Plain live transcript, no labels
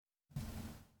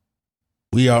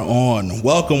We are on.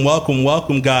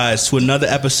 Welcome, guys, to another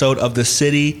episode of the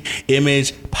City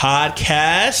Image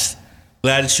Podcast.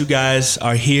 Glad that you guys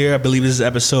are here. I believe this is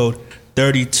episode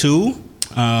 32.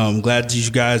 Glad that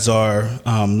you guys are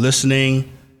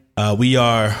listening. We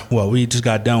just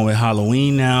got done with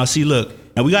Halloween now. See, look,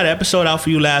 and we got an episode out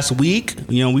for you last week.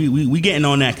 You know, we getting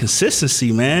on that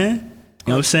consistency, man.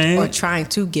 You know what I'm saying? Or trying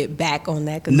to get back on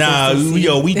that consistency.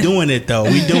 Nah, we doing it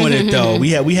though.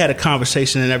 We had a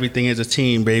conversation and everything as a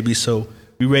team, baby. So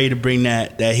we ready to bring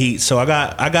that heat. So I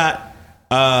got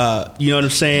you know what I'm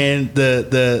saying?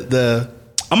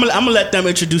 I'm gonna let them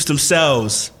introduce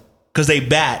themselves because they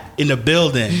back in the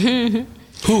building.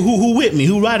 Who with me?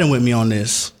 Who riding with me on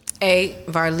this? Hey,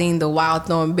 Varlene the Wild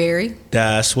Thornberry.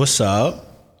 That's what's up.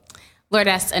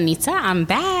 Lourdes Anita, I'm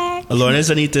back. Lourdes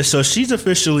Anita, so she's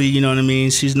officially, you know what I mean?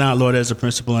 She's not Lourdes a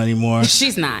principal anymore.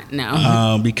 She's not,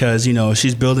 no. Because, you know,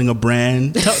 she's building a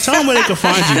brand. Tell them where they can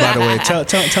find you, by the way. Tell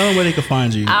them where they can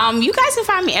find you. You guys can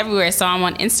find me everywhere. So I'm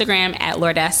on Instagram at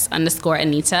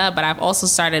Lourdes_Anita, but I've also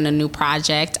started a new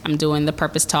project. I'm doing the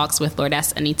Purpose Talks with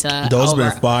Lourdes Anita. Those have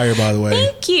been fire, by the way.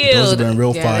 Thank you. Those have been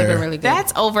real fire. Been really good.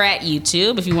 That's over at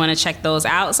YouTube if you want to check those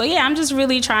out. So yeah, I'm just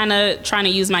really trying to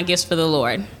use my gifts for the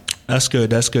Lord. That's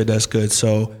good.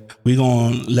 So we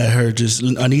gonna let her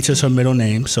Anita's her middle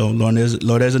name. So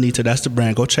Lourdes Anita, that's the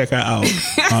brand. Go check her out.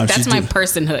 That's my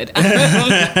personhood.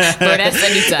 Lourdes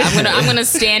Anita. I'm gonna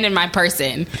stand in my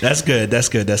person. That's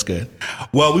good.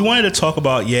 Well, we wanted to talk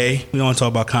about Ye. We want to talk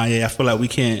about Kanye. I feel like we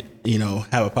can't,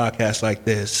 have a podcast like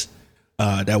this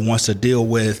that wants to deal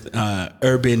with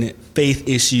urban faith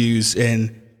issues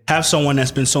and have someone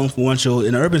that's been so influential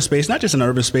in the urban space, not just in the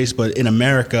urban space, but in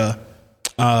America.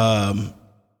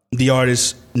 The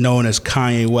artist known as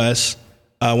Kanye West,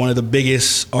 one of the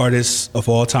biggest artists of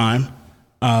all time,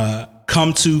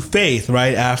 come to faith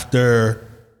right after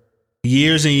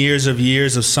years and years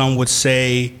of some would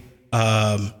say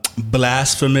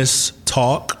blasphemous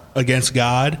talk against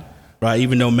God, right?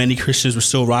 Even though many Christians were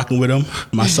still rocking with him,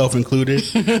 myself included.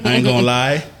 I ain't gonna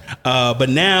lie. But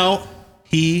now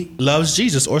he loves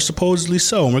Jesus, or supposedly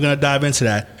so, and we're gonna dive into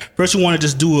that. First, we want to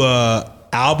just do a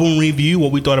album review,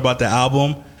 what we thought about the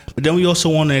album, but then we also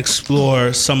want to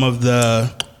explore some of the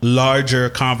larger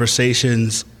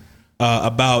conversations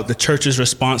about the church's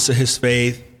response to his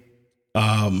faith,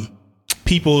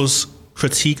 people's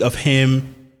critique of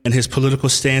him and his political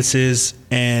stances,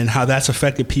 and how that's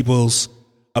affected people's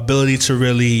ability to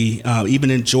really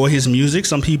even enjoy his music.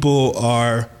 Some people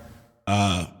are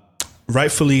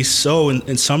rightfully so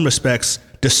in some respects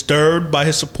disturbed by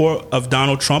his support of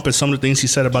Donald Trump and some of the things he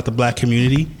said about the black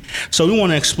community. So we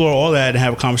want to explore all that and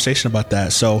have a conversation about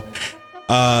that. So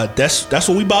that's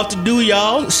what we about to do,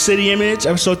 y'all. City Image,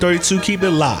 episode 32. Keep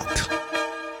it locked.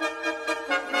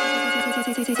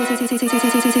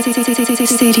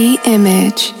 City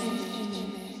Image.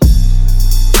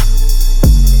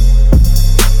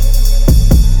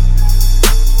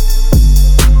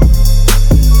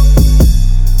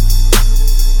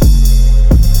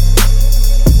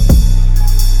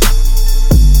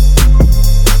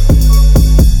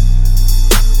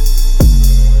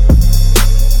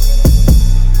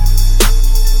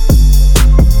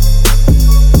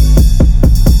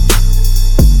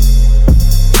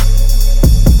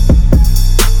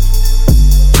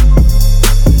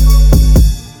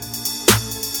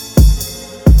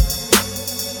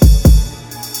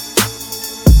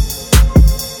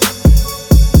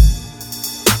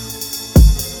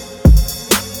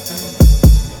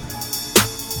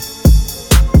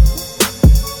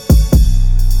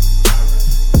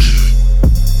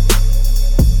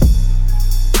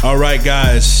 All right,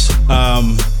 guys.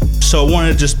 So I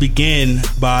want to just begin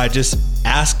by just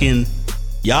asking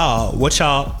y'all what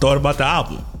y'all thought about the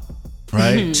album,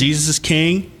 right? Mm-hmm. Jesus is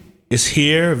King is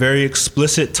here, very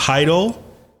explicit title.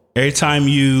 Every time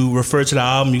you refer to the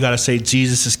album, you got to say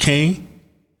Jesus is King.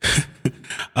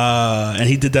 And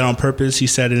he did that on purpose. He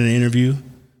said it in an interview.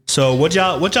 So what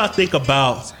y'all think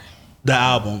about the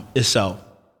album itself?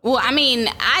 Well, I mean,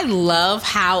 I love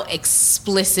how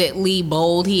explicitly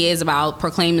bold he is about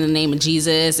proclaiming the name of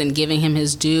Jesus and giving him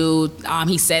his due.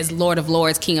 He says Lord of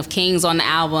Lords, King of Kings on the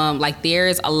album. Like,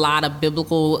 there's a lot of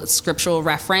biblical scriptural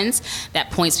reference that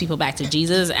points people back to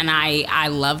Jesus, and I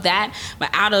love that.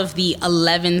 But out of the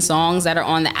 11 songs that are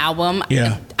on the album,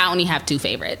 I only have 2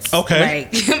 favorites. Okay.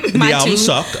 Like, the album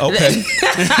sucked. Okay.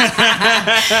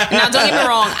 Now, don't get me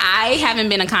wrong. I haven't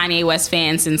been a Kanye West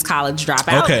fan since College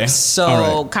Dropout. Okay.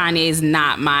 So Kanye is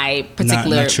not my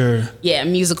particular not your...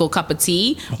 musical cup of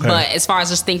tea. Okay. But as far as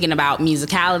just thinking about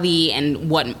musicality and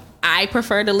what I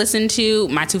prefer to listen to.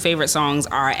 My two favorite songs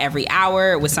are Every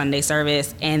Hour with Sunday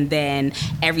Service, and then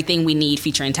Everything We Need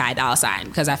featuring Ty Dolla $ign,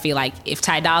 because I feel like if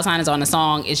Ty Dolla $ign is on a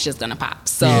song, it's just gonna pop.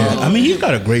 So yeah, I mean, he's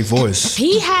got a great voice.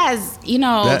 He has,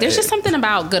 there's just something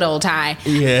about good old Ty.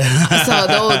 Yeah.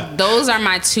 So those are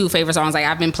my two favorite songs. Like,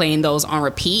 I've been playing those on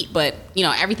repeat, but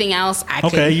everything else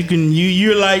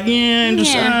you're like,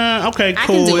 okay,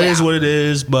 cool, it is what it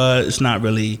is, but it's not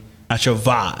your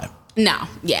vibe. No,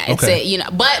 yeah, it's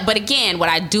but again, what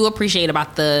I do appreciate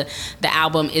about the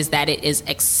album is that it is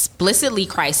explicitly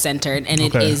Christ centered, and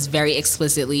it is very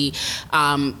explicitly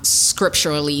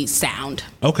scripturally sound.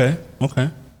 Okay.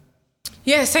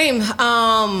 Yeah, same.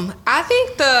 I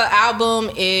think the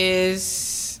album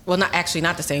is not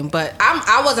the same, but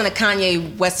I wasn't a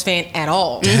Kanye West fan at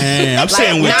all. Dang, I'm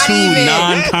saying with two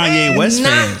non-Kanye West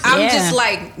fans. I'm just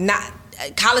like not.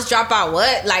 College Dropout,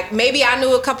 what? Like, maybe I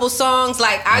knew a couple songs.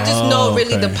 Like, I just know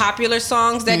really the popular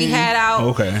songs that he had out.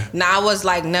 Okay. Now, I was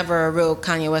like never a real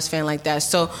Kanye West fan like that.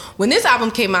 So when this album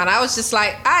came out, I was just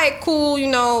like, all right, cool,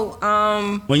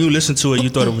 When you listened to it, you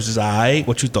thought it was just all right?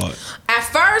 What you thought? At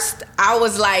first, I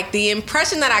was like, the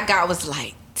impression that I got was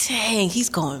like, dang, he's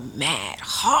going mad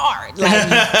hard. Like,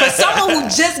 for someone who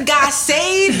just got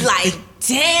saved, like,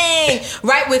 dang,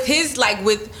 right? With his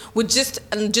with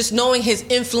just knowing his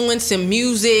influence in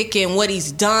music and what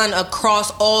he's done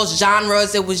across all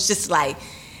genres, it was just like,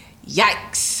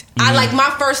 yikes.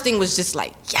 My first thing was just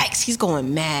like, yikes, he's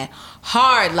going mad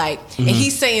hard, like, and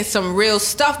he's saying some real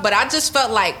stuff, but I just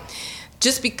felt like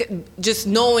just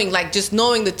knowing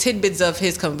the tidbits of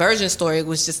his conversion story, it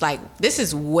was just like, this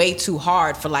is way too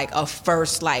hard for like a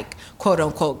first like quote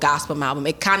unquote gospel album.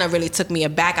 It kind of really took me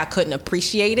aback. I couldn't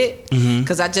appreciate it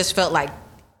because I just felt like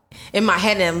in my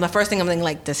head, and the first thing I'm thinking,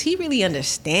 like, does he really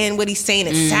understand what he's saying?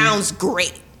 It sounds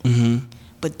great.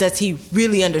 But does he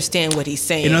really understand what he's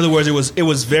saying? In other words, it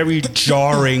was very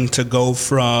jarring to go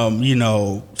from,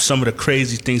 some of the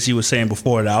crazy things he was saying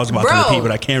before that I was about to repeat,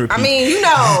 but I can't repeat. I mean,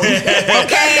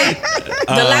 okay.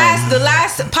 The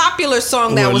last popular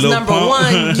song that was number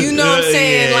one, you know what I'm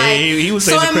saying? Like, he was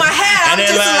so in my head, I'm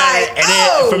just like,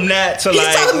 then from that to he's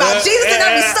talking about Jesus in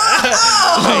every song.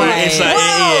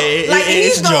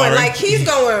 He's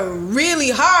going really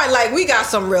hard. Like, we got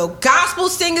some real gospel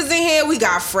singers in here. We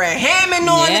got Fred Hammond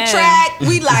on the track.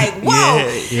 We like, whoa.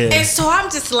 And so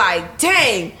I'm just like,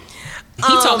 dang.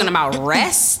 He talking about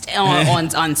rest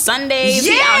on Sundays.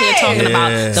 He out here talking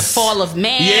about the fall of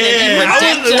man and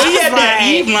redemption. He had that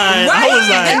Eve line. I was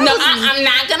like, no, I'm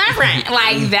not gonna rant.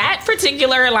 Like, that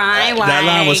particular line. Like, that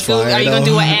line was fire. Are you gonna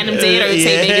do what Adam did, or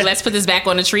say, baby, let's put this back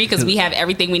on the tree because we have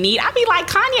everything we need? I'd be like,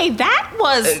 Kanye, that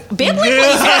was biblically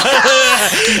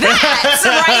that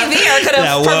right there could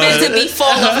have prevented the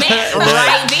fall of man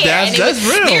right there. That's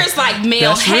real. There's like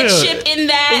male headship in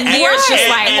that. There's just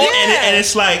like, and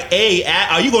it's like, hey,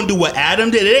 are you gonna do what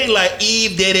Adam did? It ain't like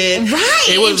Eve did it. Right.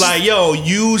 It was like, yo,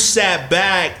 you sat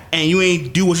back and you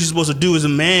ain't do what you're supposed to do as a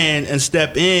man and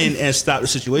step in and stop the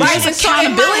situation. Right. And so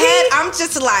in my head, I'm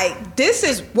just like, this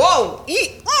is whoa.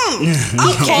 He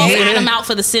calls Adam out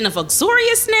for the sin of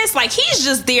uxoriousness. Like, he's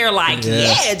just there, like,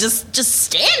 just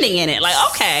standing in it. Like,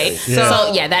 okay.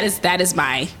 So that is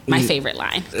my favorite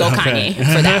line. Go Kanye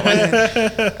for that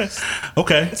one.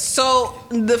 Okay. So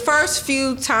the first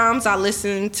few times I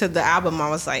listened to the album, I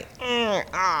was like,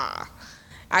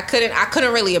 I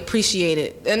couldn't really appreciate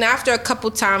it. And after a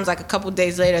couple times, like a couple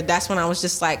days later, that's when I was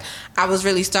just like, I was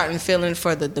really starting feeling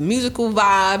for the musical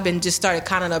vibe and just started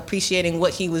kind of appreciating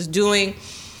what he was doing.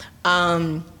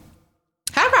 However,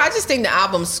 I just think the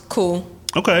album's cool.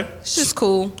 Okay. It's just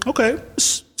cool. Okay.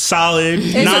 Solid.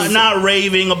 Not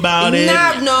raving about it.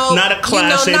 Not a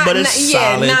classic, but it's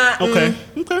solid. Okay.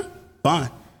 Fine.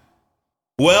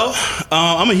 Well,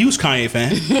 I'm a huge Kanye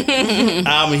fan. Been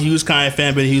a huge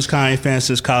Kanye fan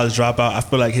since College Dropout. I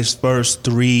feel like his first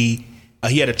three,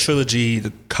 he had a trilogy,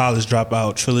 the College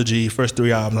Dropout trilogy, first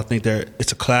three albums. I think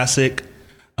it's a classic.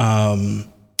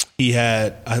 He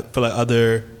had, I feel like,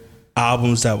 other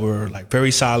albums that were like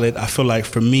very solid. I feel like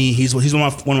for me, he's one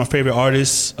of my favorite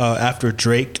artists after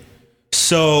Drake.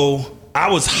 So I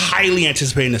was highly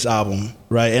anticipating this album,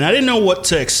 right? And I didn't know what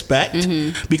to expect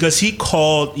because he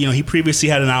previously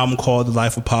had an album called The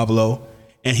Life of Pablo,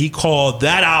 and he called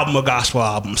that album a gospel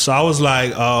album. So I was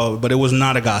like, oh, but it was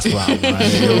not a gospel album,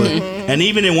 right? And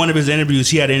even in one of his interviews,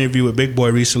 he had an interview with Big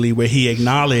Boy recently where he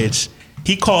acknowledged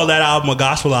he called that album a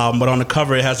gospel album, but on the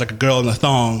cover it has like a girl in a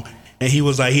thong, and he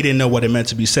was like, he didn't know what it meant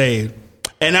to be saved.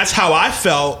 And that's how I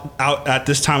felt out at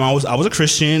this time. I was a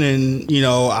Christian, and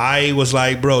I was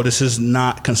like, bro, this is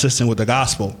not consistent with the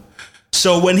gospel.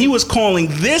 So when he was calling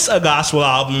this a gospel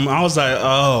album, I was like,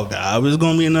 oh God, it's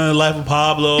gonna be another Life of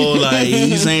Pablo. Like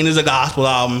he's saying it's a gospel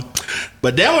album.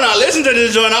 But then when I listened to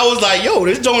this joint, I was like, yo,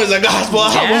 this joint is a gospel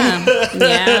album.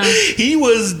 Yeah. He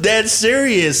was dead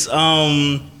serious.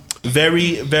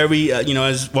 Very, very,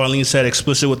 as Marlene said,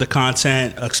 explicit with the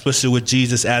content, explicit with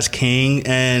Jesus as King.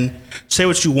 And say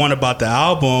what you want about the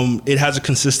album, it has a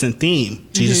consistent theme.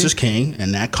 Jesus is King,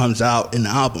 and that comes out in the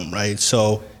album, right?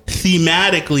 So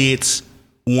thematically, it's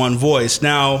one voice.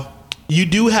 Now, you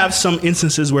do have some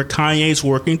instances where Kanye's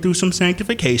working through some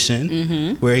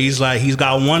sanctification, where he's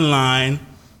got one line,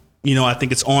 I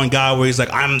think it's On God, where he's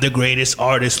like, I'm the greatest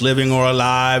artist living or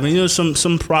alive. And,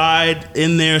 some pride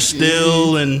in there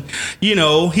still. And,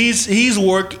 he's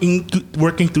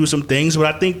working through some things.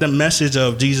 But I think the message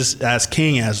of Jesus as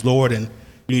King, as Lord, and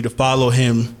you need to follow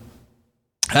him,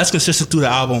 that's consistent through the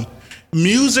album.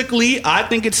 Musically, I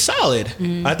think it's solid.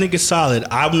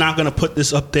 I'm not going to put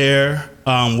this up there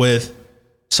with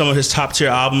some of his top tier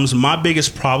albums. My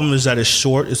biggest problem is that it's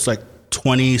short. It's like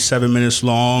 27 minutes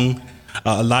long.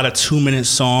 A lot of 2-minute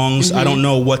songs. I don't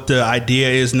know what the idea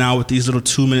is now with these little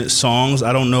 2-minute songs.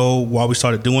 I don't know why we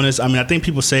started doing this. I mean, I think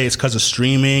people say it's because of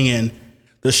streaming, and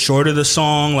the shorter the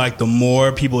song, like the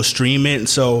more people stream it. And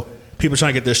so people are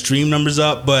trying to get their stream numbers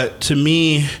up. But to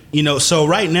me, so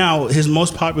right now, his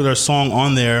most popular song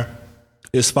on there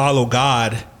is Follow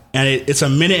God. And it's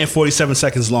 1 minute and 47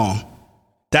 seconds long.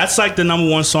 That's like the number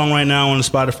one song right now on the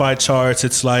Spotify charts.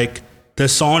 It's like the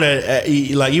song that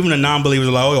even the non-believers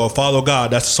are like, oh, Follow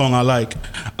God, that's the song I like.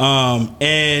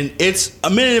 And it's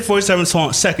 1 minute and 47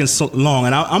 seconds long.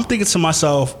 And I'm thinking to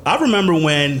myself, I remember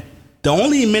when the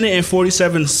only 1 minute and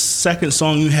 47 second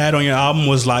song you had on your album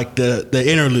was like the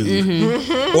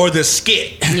interlude or the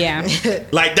skit. Yeah.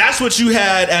 Like that's what you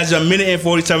had as 1 minute and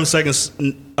 47 seconds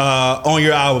on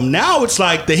your album. Now it's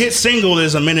like the hit single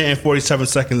is 1 minute and 47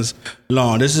 seconds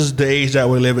long. This is the age that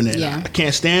we're living in. Yeah. I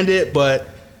can't stand it, but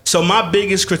so my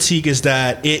biggest critique is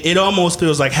that it almost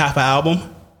feels like half an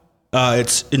album.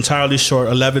 It's entirely short,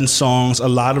 11 songs, a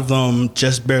lot of them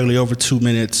just barely over 2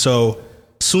 minutes. So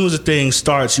as soon as the thing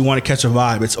starts, you want to catch a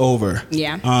vibe. It's over.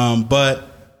 Yeah. But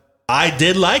I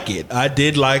did like it. I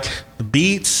did like the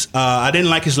beats. I didn't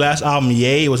like his last album,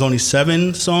 Yay. It was only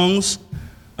 7 songs.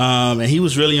 And he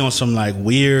was really on some like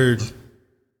weird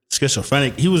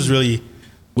schizophrenic. He was really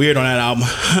weird on that album.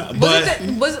 But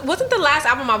wasn't the last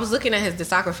album, I was looking at his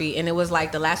discography, and it was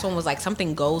like the last one was like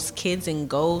something Ghosts, Kids and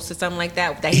Ghosts or something like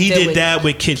that. He did that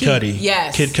with Kid Cudi.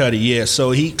 Yes. Kid Cudi, yeah.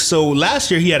 So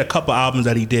last year he had a couple albums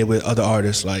that he did with other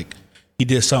artists. Like he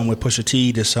did something with Pusha T,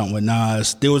 he did something with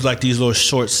Nas. There was like these little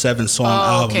short 7-song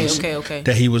albums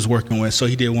that he was working with. So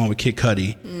he did one with Kid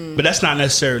Cudi. But that's not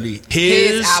necessarily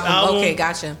his album. Okay,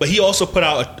 gotcha. But he also put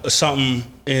out something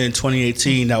in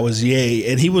 2018 that was Yay.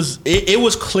 And it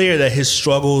was clear that his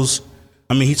struggles,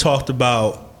 I mean, he talked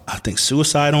about, I think,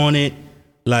 suicide on it.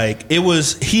 Like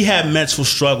he had mental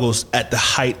struggles at the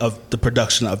height of the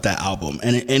production of that album.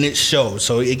 And it showed.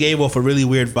 So it gave off a really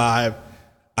weird vibe.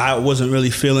 I wasn't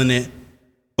really feeling it.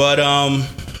 But,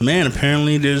 man,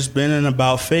 apparently there's been an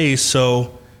about phase.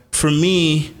 So for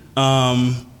me,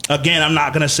 again, I'm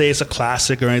not going to say it's a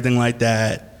classic or anything like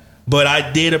that. But I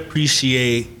did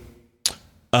appreciate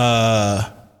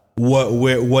what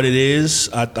it is.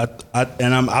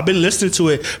 I've been listening to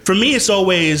it. For me, it's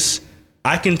always,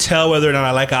 I can tell whether or not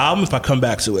I like an album if I come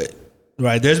back to it.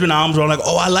 Right? There's been albums where I'm like,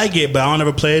 oh, I like it, but I don't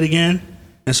ever play it again.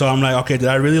 And so I'm like, okay, did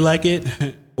I really like it?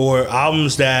 Or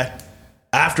albums that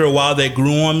after a while they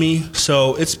grew on me.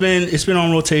 So it's been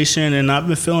on rotation, and I've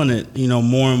been feeling it,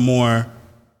 more and more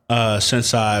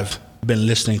since I've been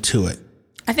listening to it.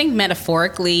 I think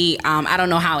metaphorically, I don't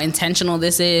know how intentional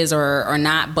this is or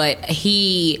not, but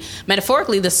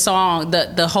metaphorically, the song,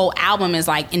 the whole album is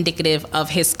like indicative of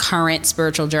his current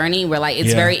spiritual journey, where like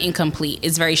it's very incomplete.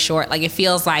 It's very short. Like it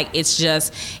feels like it's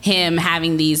just him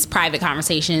having these private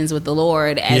conversations with the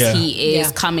Lord as he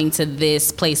is coming to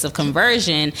this place of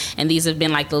conversion. And these have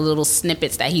been like the little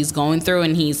snippets that he's going through,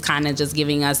 and he's kind of just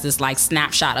giving us this like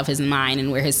snapshot of his mind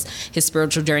and where his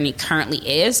spiritual journey currently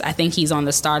is. I think he's on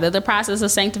the start of the process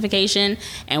of sanctification,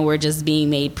 and we're just being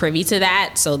made privy to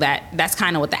that. So that's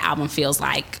kind of what the album feels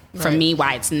like for me,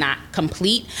 why it's not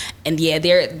complete. And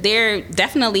they're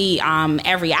definitely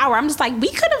every hour I'm just like, we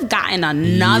could have gotten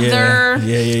another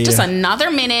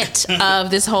another minute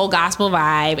of this whole gospel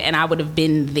vibe, and I would have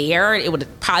been there. It would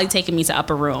have probably taken me to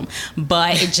Upper Room,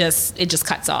 but it just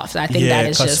cuts off. So I think that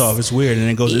is it cuts off. It's weird, and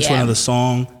it goes into another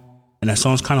song. And that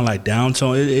song's kind of like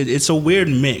downtown. It's a weird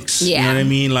mix. Yeah. You know what I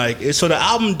mean? Like, so the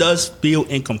album does feel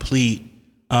incomplete.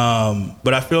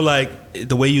 But I feel like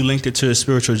the way you linked it to a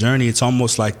spiritual journey, it's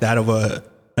almost like that of a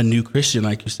a new Christian,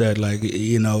 like you said. Like,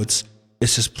 you know, it's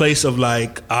this place of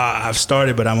like, I've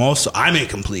started, but I'm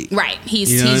incomplete. Right. He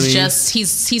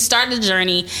started the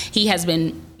journey.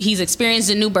 He's experienced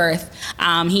a new birth.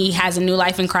 He has a new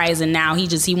life in Christ, and now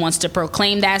he wants to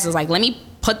proclaim that. So it's like, let me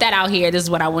put that out here. This is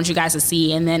what I want you guys to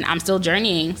see. And then I'm still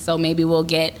journeying. So maybe we'll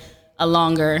get a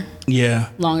longer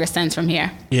sense from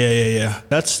here. Yeah.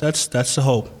 That's the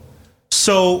hope.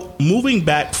 So moving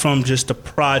back from just the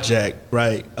project,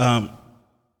 right?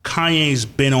 Kanye's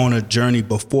been on a journey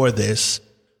before this,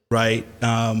 right?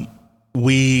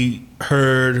 We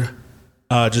heard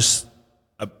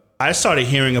I started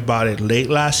hearing about it late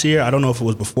last year. I don't know if it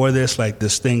was before this, like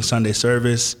this thing, Sunday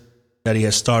service that he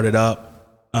had started up.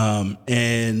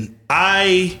 And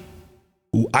I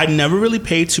never really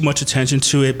paid too much attention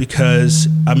to it because,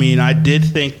 I mean, I did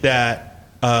think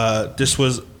that this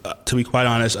was, to be quite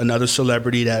honest, another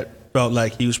celebrity that felt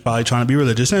like he was probably trying to be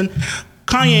religious. And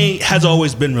Kanye has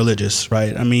always been religious,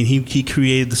 right? I mean, he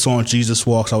created the song Jesus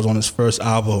Walks. I was on his first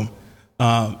album.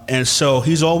 And so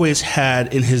he's always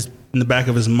had in the back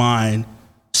of his mind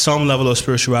some level of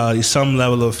spirituality, some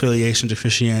level of affiliation to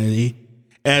Christianity.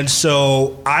 And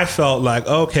so I felt like,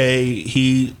 okay,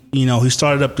 he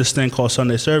started up this thing called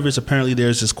Sunday Service. Apparently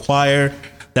there's this choir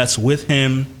that's with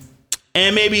him.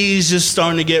 And maybe he's just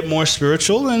starting to get more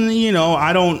spiritual. And,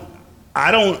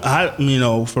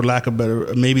 for lack of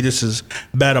better, maybe this is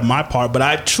bad on my part, but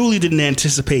I truly didn't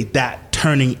anticipate that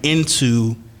turning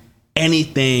into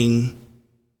anything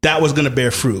that was going to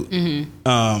bear fruit.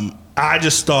 Mm-hmm. I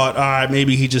just thought, all right,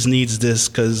 maybe he just needs this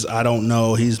because I don't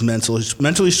know. He's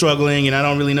mentally struggling, and I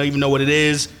don't really even know what it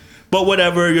is. But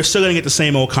whatever, you're still going to get the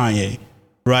same old Kanye,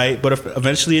 right? But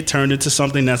eventually it turned into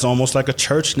something that's almost like a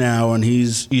church now, and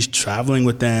he's traveling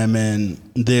with them and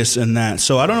this and that.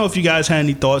 So I don't know if you guys had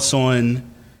any thoughts on,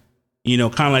 kind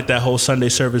of like that whole Sunday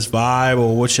service vibe,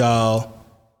 or what y'all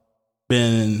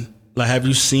been like. Have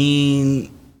you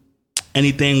seen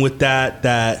anything with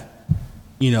that?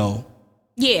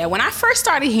 Yeah, when I first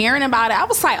started hearing about it, I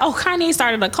was like, oh, Kanye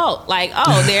started a cult. Like,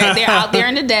 oh, they're out there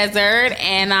in the desert,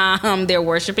 and they're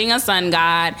worshiping a sun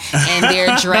god, and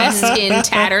they're dressed in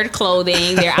tattered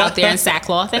clothing. They're out there in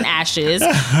sackcloth and ashes,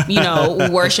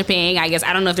 worshiping. I guess,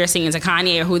 I don't know if they're singing to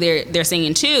Kanye or who they're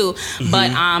singing to,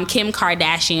 but Kim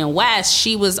Kardashian West,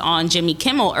 she was on Jimmy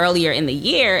Kimmel earlier in the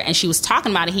year, and she was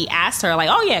talking about it. He asked her, like,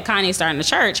 oh, yeah, Kanye's starting a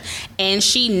church, and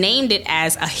she named it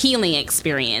as a healing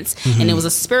experience, and it was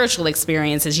a spiritual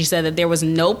experience. And she said that there was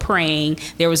no praying,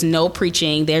 there was no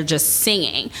preaching, they're just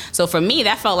singing. So for me,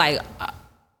 that felt like,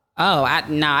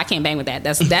 I can't bang with that.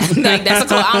 That's a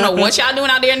cult. I don't know what y'all doing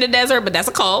out there in the desert, but that's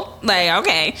a cult. Like,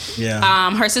 okay.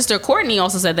 Yeah. Her sister Courtney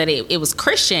also said that it was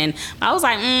Christian. I was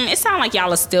like, it sounded like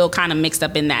y'all are still kind of mixed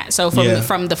up in that. So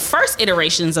from the first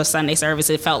iterations of Sunday service,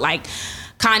 it felt like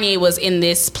Kanye was in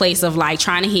this place of like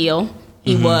trying to heal.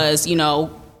 He was,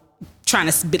 trying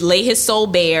to lay his soul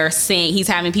bare, sing. He's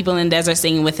having people in the desert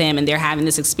singing with him, and they're having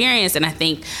this experience. And I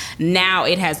think now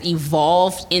it has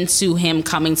evolved into him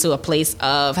coming to a place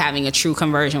of having a true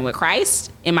conversion with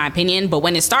Christ, in my opinion. But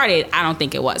when it started, I don't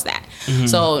think it was that.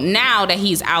 So now that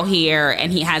he's out here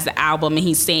and he has the album and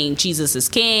he's saying Jesus is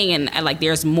King, and like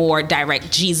there's more direct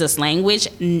Jesus language,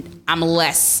 I'm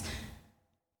less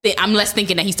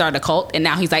thinking that he started a cult, and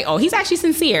now he's like, oh, he's actually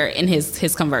sincere in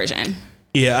his conversion.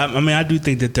 Yeah, I mean, I do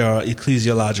think that there are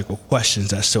ecclesiological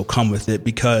questions that still come with it,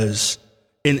 because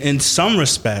in some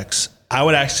respects, I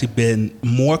would actually been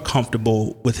more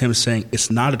comfortable with him saying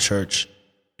it's not a church,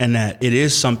 and that it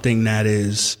is something that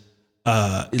is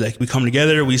like we come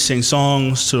together, we sing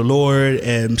songs to the Lord,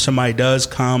 and somebody does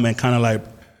come and kind of like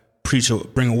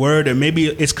bring a word, and maybe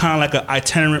it's kind of like an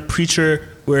itinerant preacher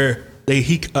where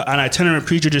an itinerant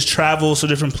preacher just travels to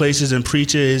different places and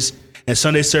preaches. And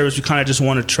Sunday service, we kind of just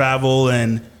want to travel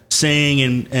and sing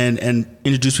and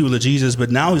introduce people to Jesus. But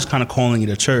now he's kind of calling it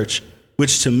a church,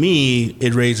 which to me,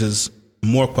 it raises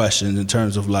more questions in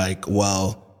terms of like,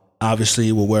 well, obviously,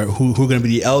 who are going to be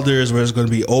the elders? Where's going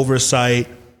to be oversight?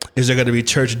 Is there going to be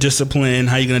church discipline?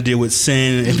 How are you going to deal with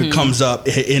sin if it comes up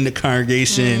in the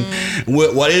congregation?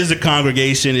 What is the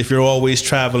congregation if you're always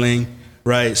traveling,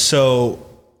 right? So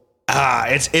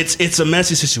it's a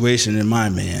messy situation in my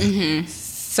man.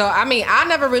 So, I mean, I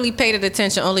never really paid it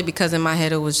attention, only because in my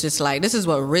head it was just like, this is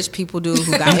what rich people do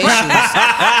who got issues.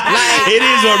 Like, it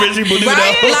is what rich people do,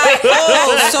 right? Though. Like,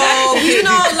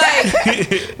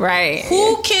 so, right.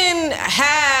 Who can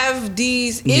have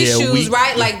these issues,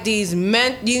 right? Like these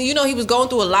he was going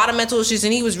through a lot of mental issues,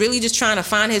 and he was really just trying to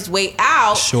find his way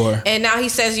out. Sure. And now he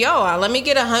says, let me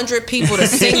get 100 people to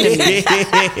sing to me.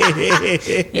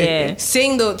 Yeah.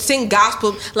 Sing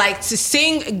gospel, like to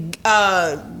sing,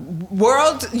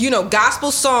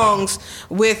 gospel songs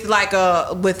with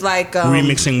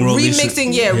remixing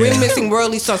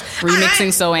worldly songs.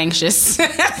 Remixing So Anxious. You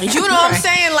know what I'm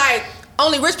saying? Like,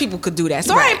 only rich people could do that.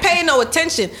 So I ain't paying no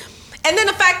attention. And then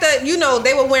the fact that,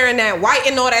 they were wearing that white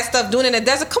and all that stuff, doing it in the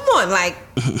desert. Come on, like,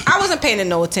 I wasn't paying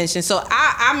no attention. So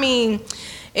I mean,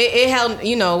 it held,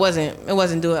 it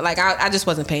wasn't doing, like, I just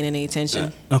wasn't paying any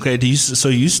attention. Okay. Do you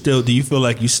feel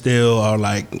like you still are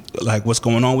like what's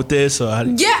going on with this? Or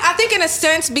Yeah, I think in a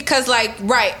sense, because, like,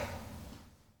 right.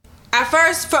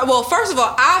 First of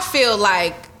all, I feel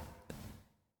like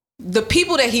the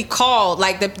people that he called,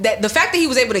 like the fact that he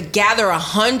was able to gather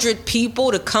 100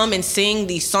 people to come and sing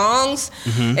these songs,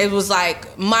 it was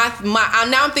like now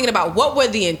I'm thinking about what were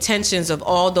the intentions of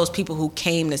all those people who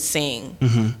came to sing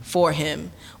for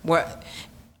him.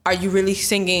 Are you really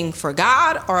singing for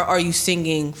God, or are you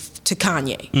singing to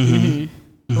Kanye?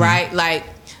 Right? Like,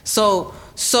 so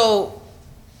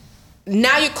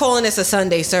now you're calling this a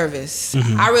Sunday service.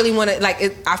 I really want to, like,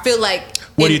 I feel like.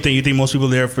 What do you think? You think most people are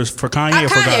there for Kanye or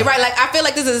for God? Right? Like, I feel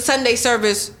like this is a Sunday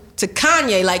service to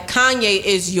Kanye. Like, Kanye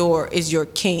is your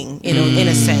king, in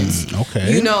a sense.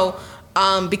 Okay.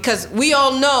 Because we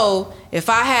all know if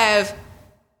I have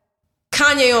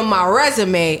Kanye on my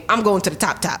resume, I'm going to the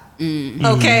top.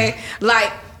 Okay?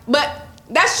 Like, but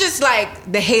that's just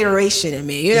like the hateration in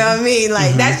me. You know what I mean?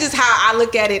 Like, that's just how I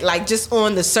look at it, like, just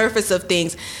on the surface of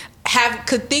things.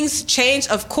 Could things change?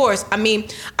 Of course. I mean,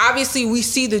 obviously we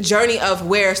see the journey of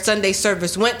where Sunday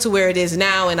service went to where it is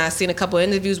now, and I've seen a couple of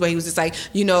interviews where he was just like,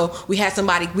 we had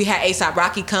A$AP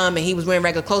Rocky come and he was wearing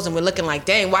regular clothes and we're looking like,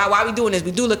 dang, why are we doing this?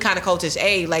 We do look kind of cultish.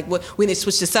 Hey, like, we need to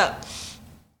switch this up.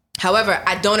 However,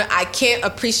 I can't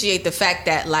appreciate the fact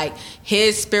that, like,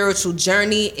 his spiritual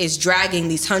journey is dragging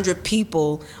these 100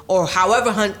 people, or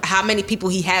how many people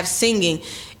he has singing,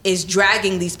 is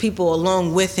dragging these people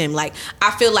along with him. Like,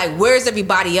 I feel like, where's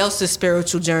everybody else's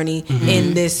spiritual journey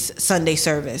in this Sunday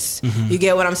service? You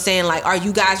get what I'm saying? Like, are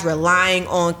you guys relying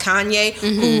on Kanye,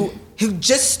 who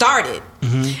just started?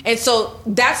 And so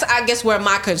that's, I guess, where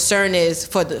my concern is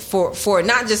for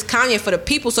not just Kanye, for the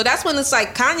people. So that's when it's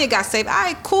like, Kanye got saved. All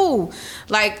right, cool.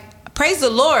 Like, praise the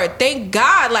Lord. Thank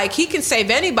God. Like, he can save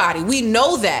anybody. We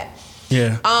know that.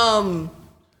 Yeah.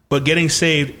 But getting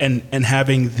saved and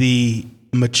having the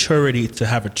maturity to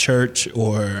have a church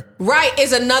or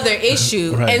is another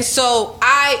issue. And so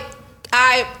I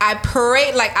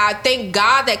pray, like, I thank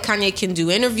God that Kanye can do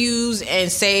interviews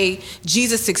and say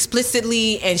Jesus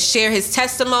explicitly and share his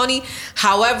testimony.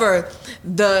 However,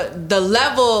 the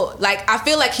level, like, I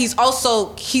feel like he's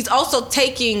also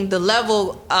taking the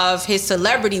level of his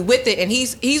celebrity with it, and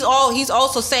he's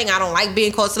also saying, I don't like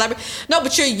being called celebrity. No,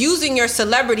 but you're using your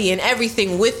celebrity and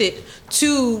everything with it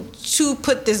to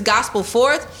put this gospel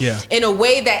forth in a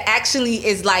way that actually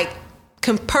is like,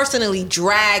 can personally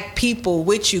drag people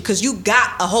with you, because you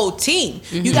got a whole team.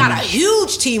 You got a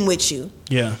huge team with you.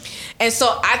 Yeah. And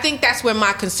so I think that's where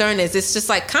my concern is. It's just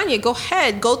like, Kanye, go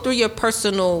ahead, go through your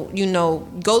personal,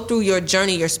 go through your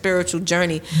journey, your spiritual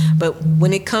journey. But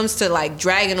when it comes to, like,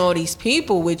 dragging all these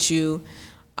people with you,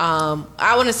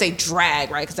 I want to say drag,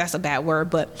 right? Because that's a bad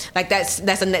word, but, like, that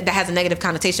has a negative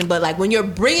connotation. But, like, when you're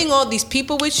bringing all these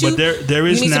people with you, but there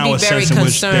is now a sense in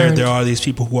which there are these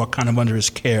people who are kind of under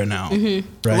his care now,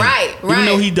 right? Even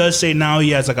though he does say now he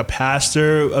has, like, a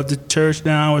pastor of the church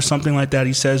now or something like that.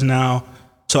 He says now.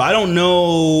 So I don't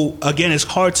know. Again, it's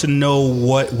hard to know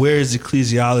where his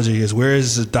ecclesiology is. Where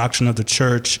is the doctrine of the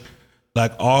church?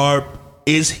 Like,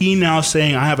 is he now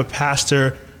saying, I have a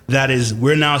pastor that is,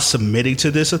 we're now submitting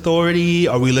to this authority?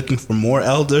 Are we looking for more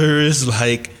elders?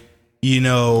 Like,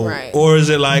 or is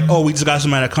it like, we just got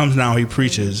somebody that comes now, he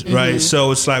preaches, right?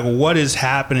 So it's like, what is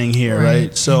happening here,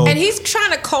 right? So, and he's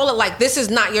trying to call it like, this is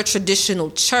not your traditional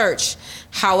church.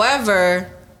 However,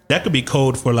 that could be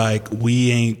code for, like, we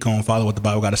ain't gonna follow what the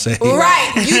Bible gotta say.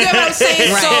 Right. You get what I'm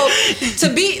saying? So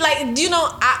to be like,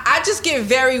 I just get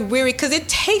very weary, because it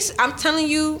takes, I'm telling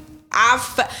you,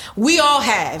 we all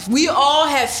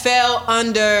have fell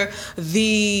under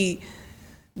the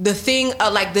thing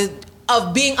of, like,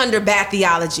 of being under bad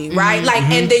theology, right? Like,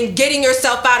 and then getting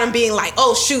yourself out and being like,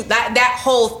 oh shoot, that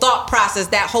whole thought process,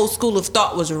 that whole school of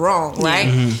thought was wrong, right?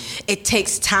 It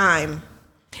takes time.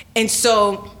 And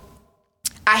so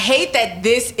I hate that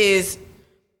this is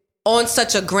on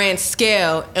such a grand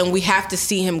scale and we have to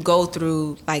see him go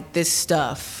through, like, this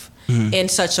stuff in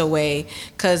such a way,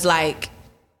 because, like,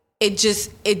 now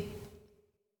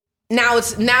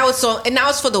it's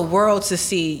for the world to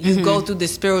see you go through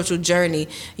this spiritual journey,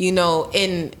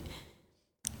 and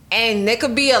there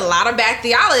could be a lot of bad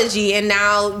theology, and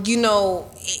now,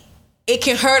 it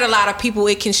can hurt a lot of people.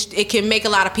 It can make a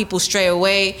lot of people stray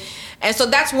away. And so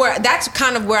that's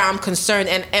kind of where I'm concerned.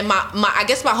 And my I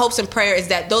guess my hopes and prayer is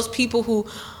that those people who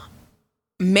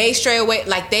may stray away,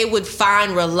 like they would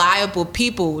find reliable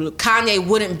people. Kanye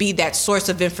wouldn't be that source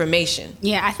of information.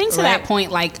 Yeah, I think to that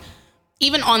point, like,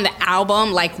 even on the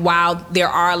album, like, while there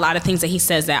are a lot of things that he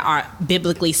says that are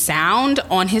biblically sound,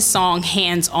 on his song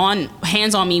Hands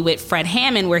on Me with Fred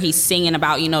Hammond, where he's singing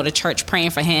about, you know, the church praying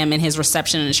for him and his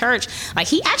reception in the church, like,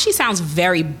 he actually sounds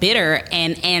very bitter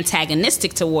and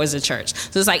antagonistic towards the church.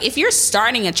 So it's like, if you're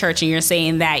starting a church and you're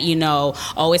saying that, you know,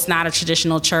 oh, it's not a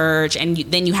traditional church, and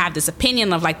then you have this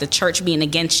opinion of, like, the church being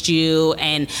against you,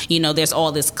 and, you know, there's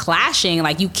all this clashing,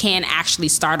 like, you can actually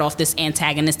start off this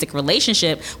antagonistic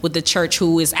relationship with the church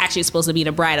who is actually supposed to be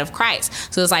the bride of Christ.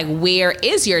 So it's like, where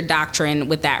is your doctrine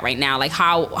with that right now? Like,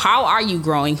 how are you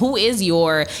growing? Who is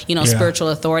your, you know, spiritual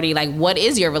authority? Like, what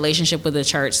is your relationship with the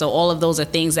church? So all of those are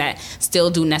things that still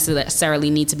do necessarily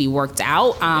need to be worked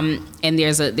out. And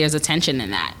there's a tension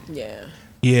in that. Yeah.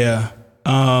 Yeah.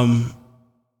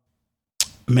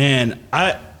 Man,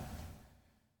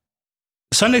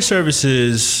 Sunday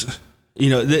services, you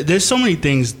know, there's so many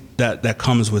things that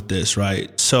comes with this,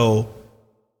 right? So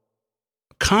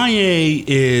Kanye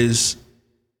is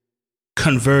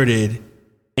converted,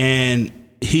 and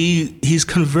he's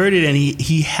converted, and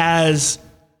he has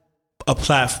a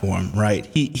platform, right?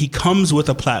 He comes with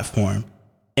a platform,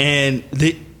 and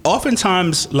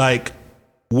oftentimes, like,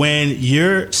 when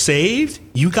you're saved,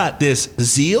 you got this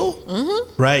zeal,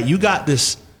 right? You got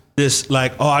this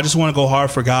like, oh, I just want to go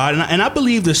hard for God, and I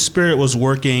believe the Spirit was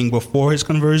working before his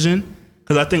conversion,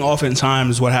 because I think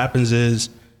oftentimes what happens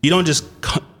is you don't just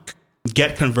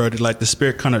get converted, like the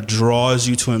Spirit kind of draws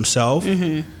you to himself.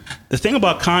 The thing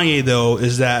about Kanye, though,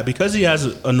 is that because he has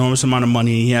an enormous amount of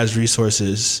money and he has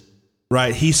resources,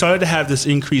 right, he started to have this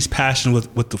increased passion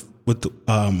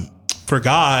for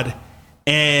God.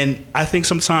 And I think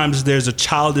sometimes there's a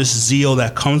childish zeal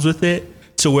that comes with it,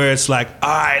 to where it's like, all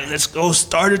right, let's go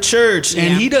start a church.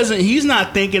 And he's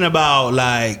not thinking about,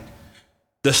 like,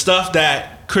 the stuff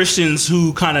that Christians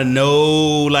who kind of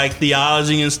know, like,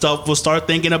 theology and stuff will start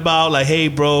thinking about, like, hey,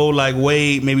 bro, like,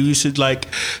 wait, maybe we should, like,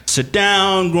 sit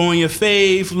down, grow in your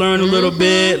faith, learn a little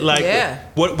bit, like,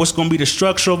 what's going to be the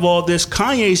structure of all this.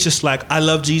 Kanye's just like, I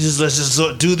love Jesus, let's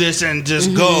just do this and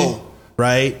just go,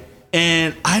 right?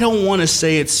 And I don't want to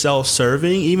say it's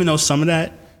self-serving, even though some of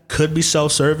that could be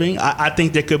self-serving. I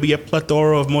think there could be a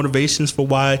plethora of motivations for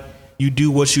why you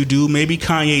do what you do. Maybe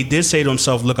Kanye did say to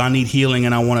himself, look, I need healing,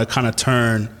 and I want to kind of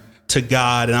turn to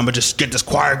God, and I'm going to just get this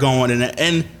choir going.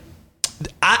 And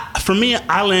for me,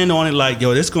 I land on it like,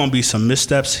 yo, there's going to be some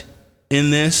missteps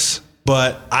in this,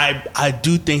 but I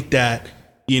do think that,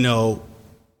 you know,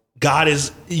 God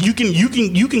is, you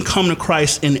can come to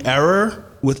Christ in error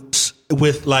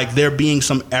with like there being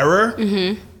some error,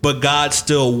 but God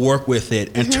still work with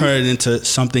it and turn it into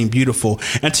something beautiful.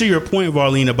 And to your point,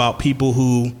 Varlene, about people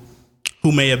who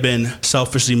may have been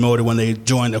selfishly motivated when they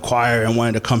joined the choir and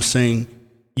wanted to come sing,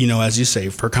 you know, as you say,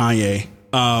 for Kanye.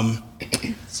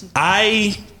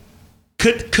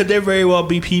 Could there very well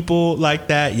be people like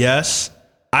that? Yes.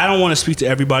 I don't want to speak to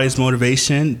everybody's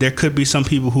motivation. There could be some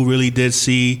people who really did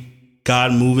see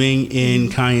God moving in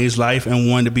Kanye's life and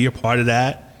wanted to be a part of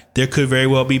that. There could very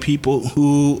well be people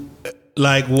who,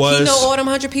 like, was, you know, all them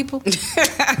 100 people.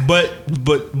 but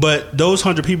those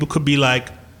 100 people could be like,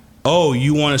 oh,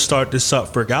 you want to start this up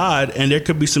for God, and there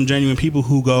could be some genuine people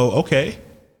who go, okay,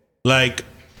 like,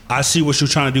 I see what you're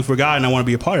trying to do for God, and I want to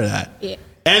be a part of that. Yeah.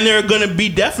 And there are going to be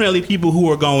definitely people who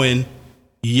are going,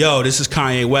 yo, this is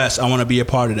Kanye West, I want to be a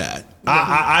part of that.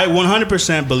 I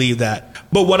 100% believe that.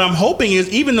 But what I'm hoping is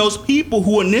even those people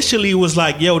who initially was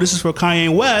like, yo, this is for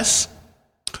Kanye West,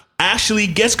 actually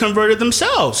gets converted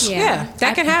themselves. Yeah,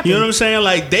 that can happen. You know what I'm saying?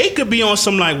 Like, they could be on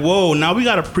some, like, whoa, now we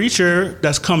got a preacher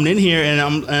that's coming in here, and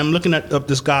I'm looking at up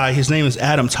this guy. His name is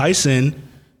Adam Tyson.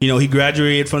 You know, he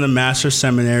graduated from the Master's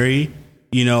Seminary,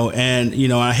 you know, and, you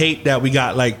know, I hate that we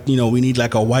got, like, you know, we need,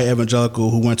 like, a white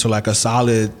evangelical who went to, like, a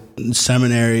solid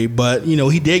seminary, but, you know,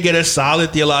 he did get a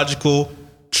solid theological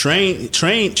trained,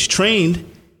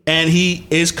 and he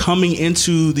is coming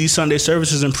into these Sunday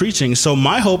services and preaching. So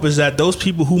my hope is that those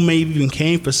people who may even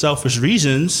came for selfish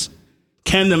reasons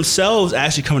can themselves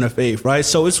actually come into faith, right?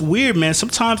 So it's weird, man.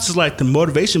 Sometimes it's like the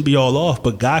motivation be all off,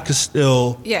 but God can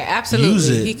still absolutely use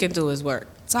it. He can do his work.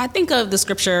 So I think of the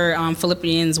scripture,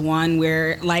 Philippians 1,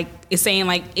 where, like, It's saying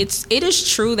like it is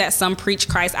true that some preach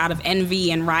Christ out of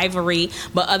envy and rivalry,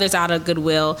 but others out of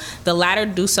goodwill. The latter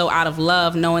do so out of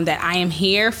love, knowing that I am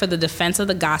here for the defense of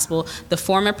the gospel. The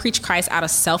former preach Christ out of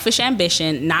selfish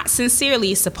ambition, not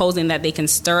sincerely, supposing that they can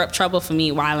stir up trouble for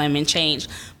me while I'm in change.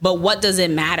 But what does it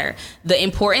matter? The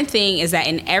important thing is that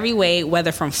in every way,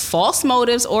 whether from false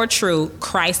motives or true,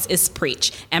 Christ is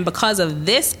preached. And because of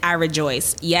this, I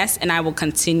rejoice. Yes, and I will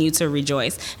continue to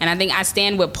rejoice. And I think I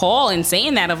stand with Paul in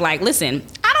saying that of like, listen,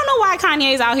 I don't know why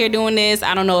Kanye's out here doing this.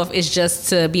 I don't know if it's just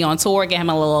to be on tour, get him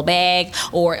a little bag,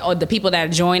 or the people that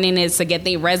are joining it to get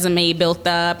their resume built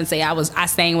up and say I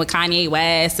sang with Kanye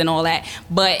West and all that.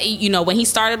 But you know, when he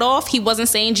started off, he wasn't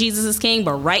saying Jesus is king,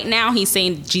 but right now he's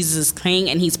saying Jesus is king,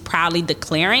 and he's proudly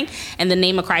declaring, and the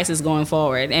name of Christ is going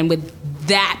forward. And with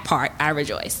that part, I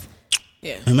rejoice.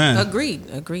 Yeah. Amen.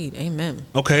 Agreed. Amen.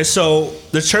 Okay, so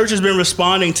the church has been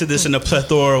responding to this in a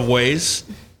plethora of ways,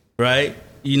 right?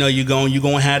 You know, you're going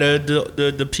to have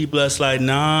the people that's like,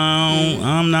 no,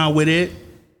 I'm not with it.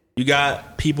 You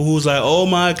got people who's like, oh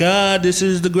my God, this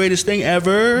is the greatest thing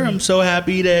ever. I'm so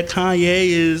happy that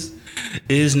Kanye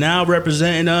is now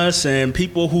representing us, and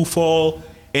people who fall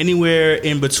anywhere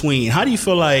in between. How do you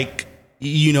feel like,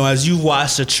 you know, as you've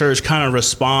watched the church kind of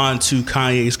respond to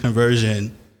Kanye's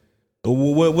conversion,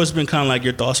 what's been kind of like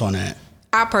your thoughts on that?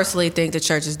 I personally think the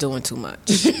church is doing too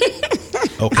much.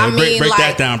 Okay, I mean, break like,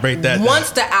 that down. Break that down.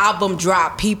 Once the album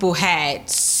dropped, people had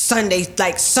Sunday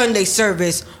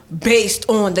service based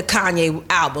on the Kanye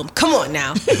album. Come on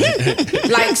now.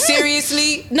 Like,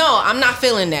 seriously? No, I'm not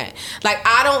feeling that. Like,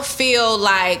 I don't feel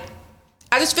like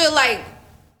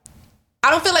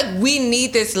we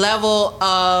need this level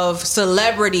of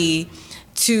celebrity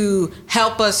to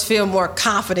help us feel more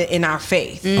confident in our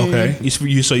faith. Okay,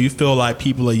 so you feel like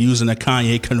people are using the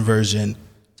Kanye conversion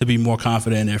to be more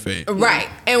confident in their faith, right?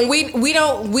 And we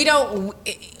don't.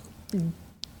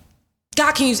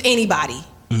 God can use anybody.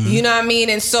 You know what I mean?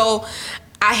 And so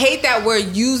I hate that we're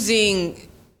using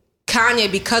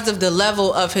Kanye because of the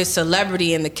level of his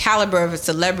celebrity and the caliber of his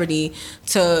celebrity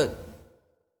to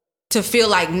feel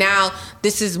like now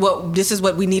this is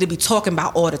what we need to be talking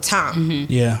about all the time.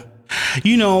 Yeah.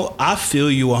 You know, I feel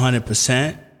you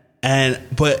 100%.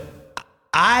 But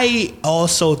I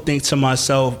also think to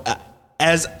myself,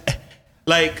 as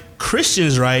like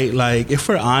Christians, right? Like, if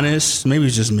we're honest, maybe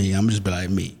it's just me. I'm just be like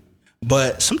me.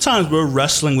 But sometimes we're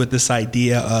wrestling with this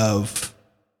idea of,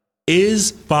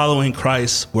 is following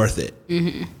Christ worth it?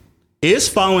 Is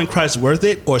following Christ worth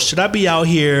it? Or should I be out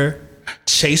here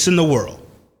chasing the world?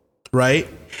 Right?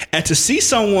 And to see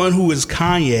someone who is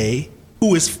Kanye,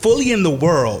 who is fully in the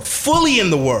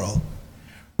world,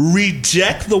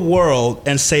 reject the world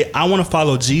and say, I want to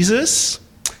follow Jesus,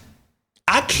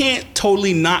 I can't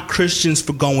totally knock Christians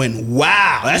for going,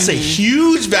 wow, that's a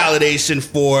huge validation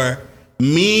for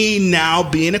me now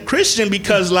being a Christian,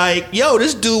 because like, yo,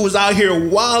 this dude was out here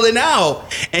wilding out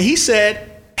and he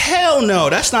said, hell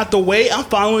no, that's not the way. I'm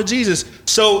following Jesus.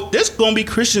 So there's going to be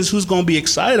Christians who's going to be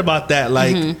excited about that.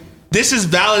 Like, this is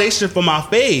validation for my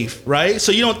faith, right?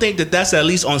 So you don't think that that's at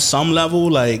least on some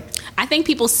level, like... I think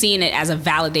people seeing it as a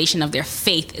validation of their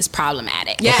faith is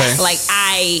problematic. Yes. Okay. Like,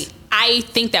 I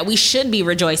think that we should be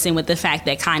rejoicing with the fact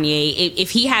that Kanye, if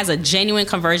he has a genuine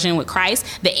conversion with Christ,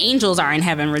 the angels are in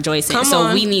heaven rejoicing.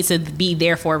 We need to be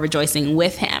therefore rejoicing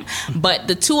with him. But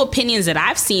the two opinions that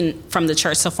I've seen from the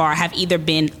church so far have either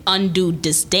been undue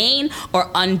disdain or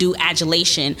undue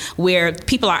adulation, where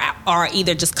people are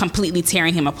either just completely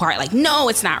tearing him apart. Like, no,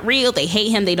 it's not real. They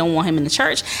hate him. They don't want him in the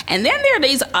church. And then there are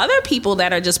these other people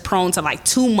that are just prone to like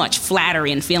too much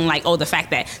flattery and feeling like, oh, the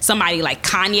fact that somebody like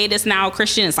Kanye that's now a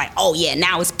Christian is like, oh yeah,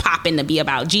 now it's popping to be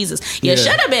about Jesus. You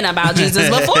should have been about Jesus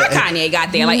before Kanye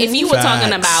got there. Like, if you were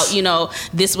talking about, you know,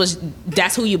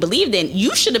 that's who you believed in,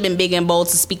 you should have been big and bold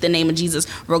to speak the name of Jesus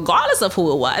regardless of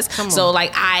who it was. So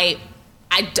like, I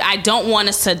don't want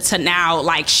us to now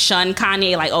like shun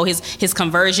Kanye, like, oh, his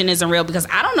conversion isn't real, because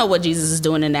I don't know what Jesus is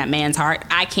doing in that man's heart.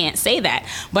 I can't say that.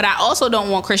 But I also don't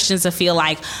want Christians to feel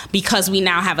like because we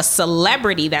now have a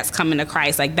celebrity that's coming to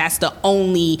Christ, like that's the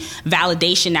only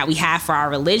validation that we have for our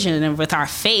religion and with our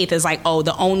faith is like, oh,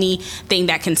 the only thing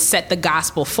that can set the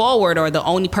gospel forward, or the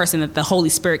only person that the Holy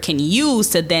Spirit can use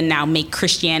to then now make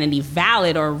Christianity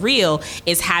valid or real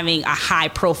is having a high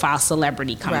profile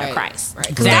celebrity come to Christ. Right.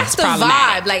 Because that's the vibe.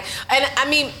 Like, and I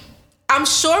mean, I'm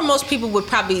sure most people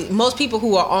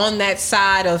who are on that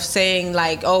side of saying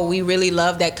like, oh, we really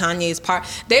love that Kanye's part,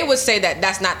 they would say that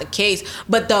that's not the case.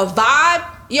 But the vibe,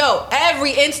 yo,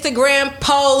 every Instagram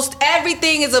post,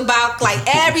 everything is about, like,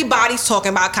 everybody's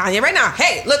talking about Kanye right now.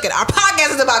 Hey, look at our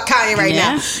podcast is about Kanye right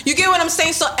now. You get what I'm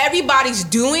saying? So everybody's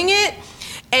doing it.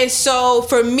 And so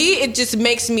for me, it just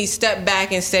makes me step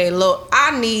back and say, look,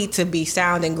 I need to be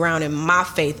sound and grounded in my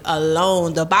faith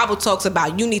alone. The Bible talks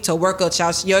about you need to work out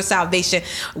your salvation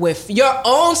with your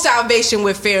own salvation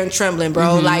with fear and trembling,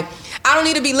 bro. Like, I don't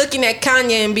need to be looking at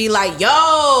Kanye and be like,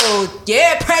 yo,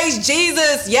 yeah, praise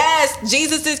Jesus. Yes,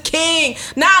 Jesus is king.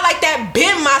 Not like that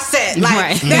been my set.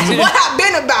 Like, that's what I've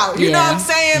been about. You know what I'm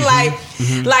saying?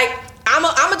 Like, I'm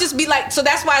a just be like, so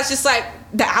that's why it's just like,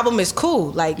 the album is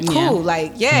cool, like cool,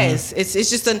 like yes, it's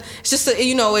just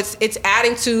you know, it's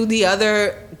adding to the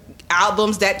other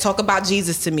albums that talk about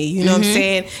Jesus to me. You know what I'm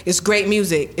saying? It's great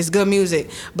music, it's good music,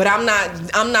 but I'm not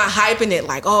hyping it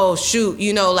like, oh shoot,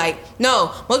 you know, like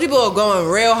no, most people are going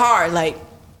real hard, like.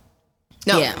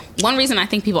 No. Yeah. One reason I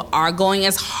think people are going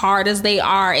as hard as they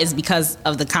are is because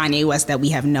of the Kanye West that we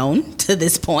have known to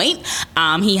this point.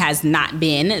 He has not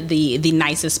been the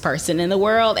nicest person in the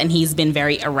world, and he's been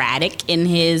very erratic in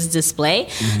his display.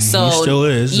 So he still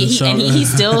is. He still is.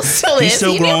 He's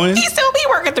still growing. He's still be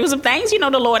working through some things. You know,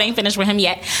 the Lord ain't finished with him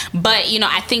yet. But, you know,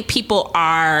 I think people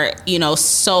are, you know,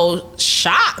 so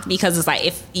shocked because it's like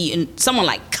if someone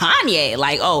like Kanye,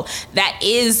 like, oh, that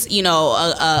is, you know,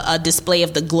 a display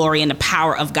of the glory and the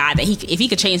power of God, that if he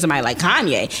could change somebody like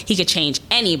Kanye, he could change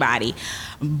anybody.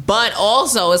 But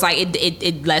also it's like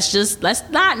let's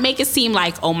not make it seem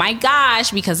like, oh my gosh,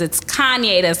 because it's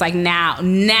Kanye that's like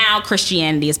now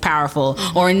Christianity is powerful,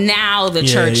 or now the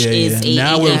church is a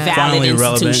valid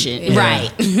institution.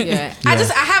 Right. Yeah. I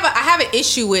have an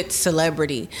issue with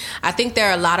celebrity. I think there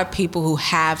are a lot of people who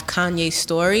have Kanye's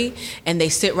story and they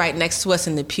sit right next to us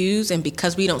in the pews, and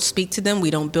because we don't speak to them, we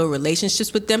don't build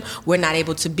relationships with them, we're not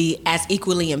able to be as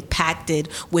equally impacted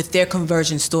with their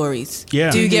conversion stories. Yeah.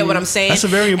 Do you get what I'm saying? That's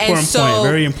a very important point.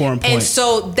 Very important point. And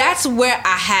so that's where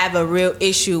I have a real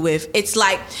issue with. It's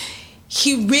like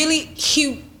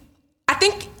I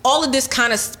think all of this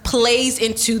kind of plays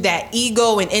into that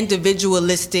ego and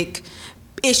individualistic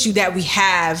issue that we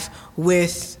have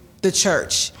with the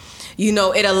church. You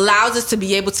know, it allows us to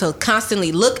be able to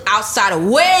constantly look way outside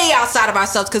of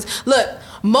ourselves. Because look,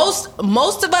 most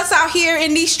of us out here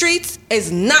in these streets is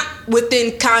not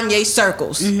within Kanye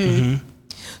circles.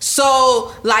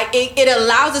 So, like, it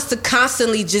allows us to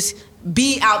constantly just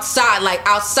be outside, like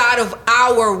outside of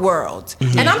our world.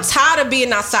 And I'm tired of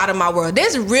being outside of my world.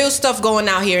 There's real stuff going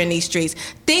out here in these streets.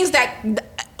 Things that,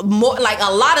 more like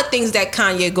a lot of things that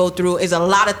Kanye go through is a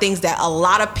lot of things that a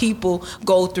lot of people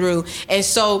go through. And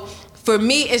so, for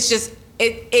me, it's just,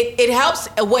 it helps.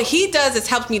 What he does is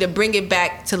helps me to bring it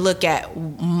back to look at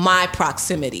my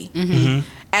proximity.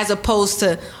 As opposed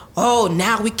to, oh,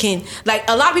 now we can, like,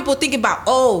 a lot of people think about,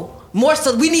 oh,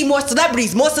 we need more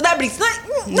celebrities.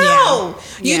 Like, no.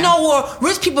 You know, or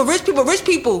rich people.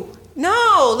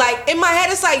 No. Like, in my head,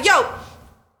 it's like, yo,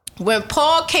 when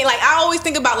Paul came, like, I always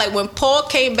think about, like, when Paul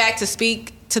came back to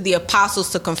speak to the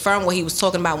apostles to confirm what he was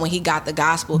talking about when he got the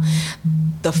gospel,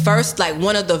 the first, like,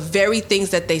 one of the very things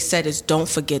that they said is, don't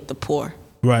forget the poor.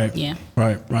 Right. Yeah.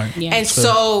 Right. Yeah. And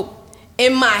so,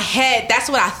 in my head, that's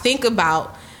what I think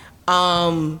about.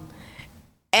 And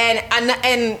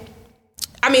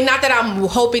I mean, not that I'm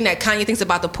hoping that Kanye thinks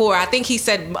about the poor. I think he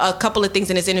said a couple of things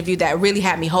in his interview that really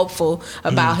had me hopeful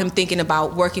about him thinking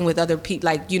about working with other people,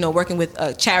 like, you know, working with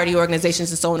charity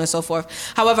organizations and so on and so forth.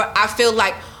 However, I feel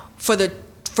like for the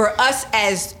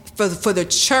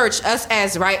church, us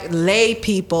as lay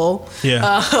people,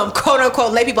 quote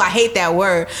unquote lay people. I hate that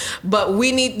word, but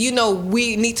we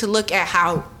need to look at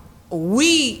how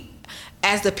we,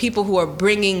 as the people who are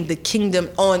bringing the kingdom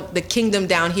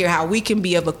down here, how we can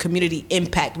be of a community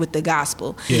impact with the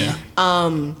gospel. Yeah.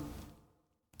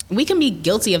 We can be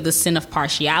guilty of the sin of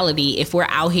partiality if we're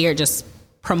out here just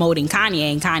promoting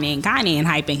Kanye and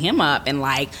hyping him up and,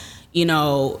 like, you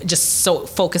know, just so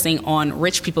focusing on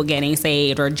rich people getting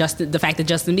saved, or just the fact that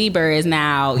Justin Bieber is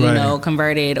now, you know,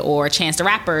 converted, or Chance the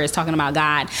Rapper is talking about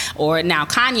God, or now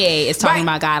Kanye is talking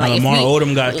about God. Like, Lamar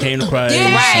Odom came to Christ.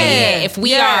 If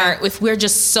we're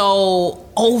just so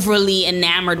overly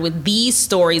enamored with these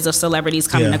stories of celebrities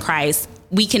coming to Christ,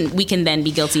 we can then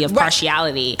be guilty of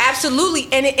partiality. Absolutely.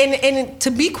 And to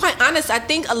be quite honest, I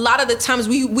think a lot of the times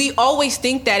we always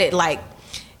think that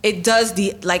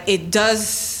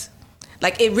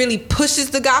it really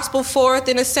pushes the gospel forth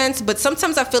in a sense, but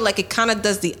sometimes I feel like it kind of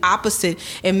does the opposite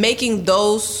in making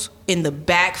those in the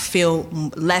back feel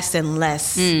less and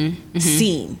less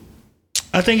seen.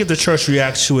 I think if the church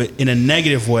reacts to it in a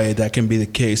negative way, that can be the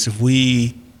case. If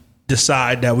we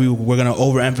decide that we're going to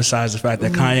overemphasize the fact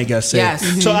that Kanye got saved.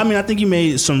 Yes. So, I mean, I think you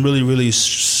made some really, really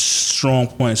strong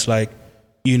points. Like,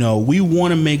 you know, we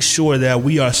want to make sure that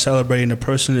we are celebrating the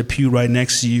person in the pew right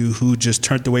next to you who just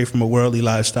turned away from a worldly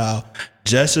lifestyle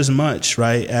just as much,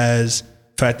 right, as the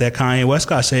fact that Kanye West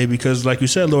got saved, because like you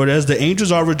said, Lord, as the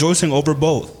angels are rejoicing over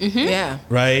both. Yeah.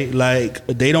 Right? Like,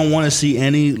 they don't want to see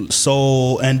any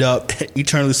soul end up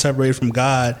eternally separated from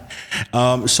God.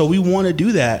 So we want to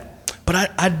do that.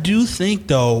 But I do think,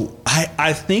 though,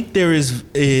 I think there is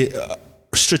a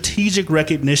strategic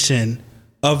recognition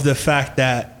of the fact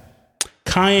that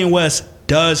Kanye West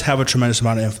does have a tremendous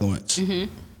amount of influence.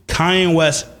 Kanye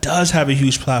West does have a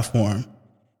huge platform.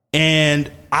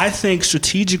 And I think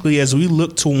strategically, as we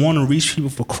look to want to reach people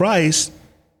for Christ,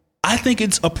 I think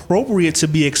it's appropriate to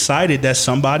be excited that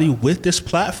somebody with this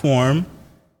platform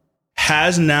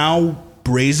has now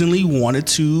brazenly wanted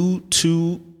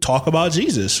to talk about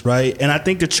Jesus, right? And I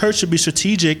think the church should be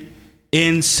strategic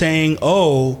in saying,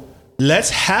 oh, let's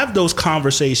have those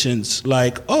conversations.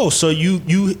 Like, oh, so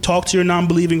you talk to your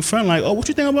non-believing friend, like, oh, what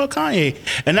you think about Kanye?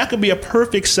 And that could be a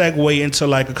perfect segue into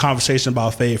like a conversation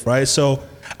about faith, right? So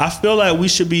I feel like we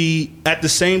should be at the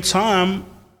same time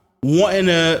wanting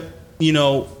to,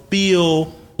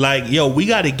 feel like, yo, we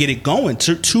got to get it going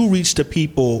to reach the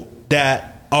people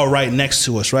that are right next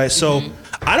to us, right? So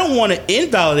I don't want to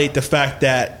invalidate the fact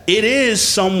that it is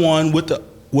someone with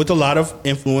a lot of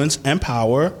influence and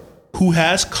power who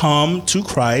has come to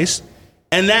Christ,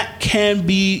 and that can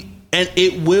be, and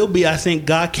it will be, I think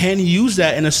God can use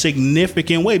that in a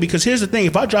significant way, because here's the thing,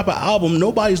 if I drop an album,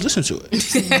 nobody's listening to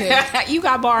it. You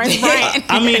got bars, Brian.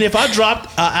 I mean, if I dropped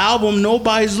an album,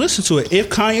 nobody's listening to it. If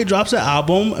Kanye drops an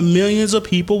album, millions of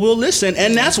people will listen,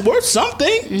 and that's worth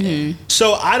something.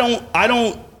 So I don't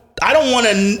want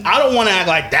to act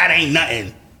like that ain't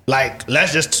nothing. Like,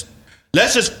 let's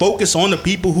just focus on the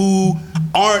people who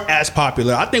aren't as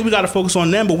popular. I think we got to focus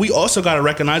on them, but we also got to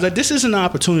recognize that this is an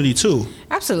opportunity too.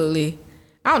 Absolutely.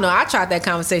 I don't know. I tried that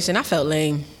conversation. I felt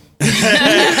lame. Yo,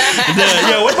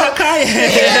 what about Kanye?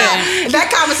 Yeah,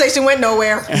 that conversation went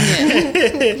nowhere.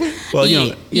 Well,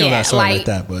 you don't got something like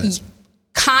that, but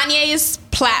Kanye's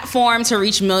platform to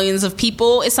reach millions of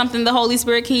people is something the Holy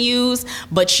Spirit can use.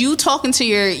 But you talking to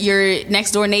your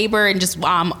next door neighbor and just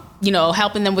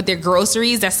helping them with their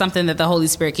groceries, that's something that the Holy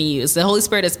Spirit can use. The Holy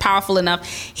Spirit is powerful enough.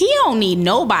 He don't need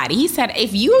nobody. He said,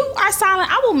 if you are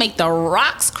silent, I will make the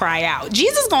rocks cry out.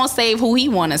 Jesus gonna save who he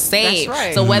want to save. That's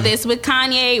right. So whether it's with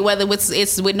Kanye, whether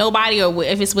it's with nobody, or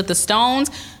if it's with the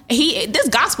Stones, this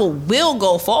gospel will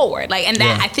go forward.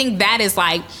 I think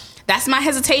that's my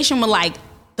hesitation with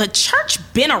the church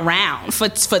been around for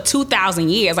 2,000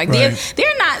 years.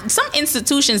 They're not, some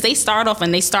institutions, they start off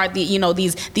and they start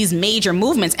these major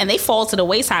movements, and they fall to the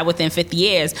wayside within 50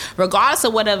 years. Regardless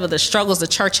of whatever the struggles the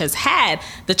church has had,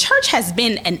 the church has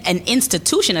been an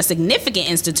institution, a significant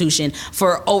institution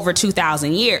for over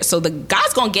 2,000 years. So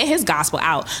God's gonna get his gospel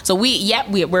out. So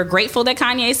we're grateful that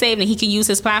Kanye is saved and he can use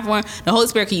his platform. The Holy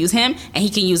Spirit can use him, and he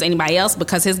can use anybody else,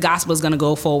 because his gospel is gonna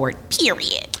go forward,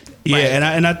 period. Yeah, right.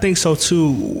 and I think so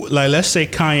too. Like, let's say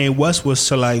Kanye West was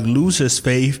to lose his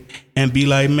faith and be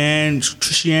like, man,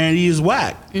 Christianity is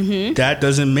whack. That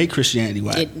doesn't make Christianity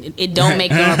whack. It don't make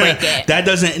nor break it. That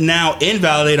doesn't now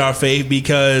invalidate our faith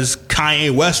because Kanye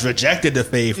West rejected the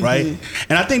faith, right?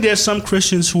 And I think there's some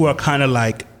Christians who are kind of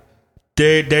like,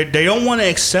 they don't want to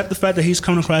accept the fact that he's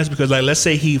coming to Christ, because let's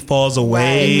say he falls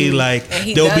away,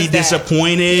 they'll be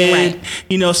disappointed,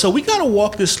 so we got to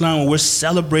walk this line where we're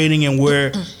celebrating and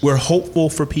we're hopeful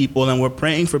for people and we're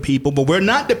praying for people, but we're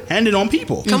not dependent on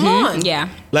people. Come on. Yeah.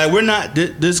 We're not,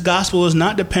 this gospel is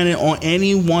not dependent on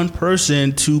any one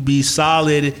person to be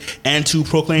solid and to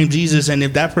proclaim Jesus. And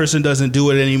if that person doesn't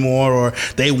do it anymore, or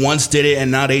they once did it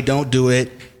and now they don't do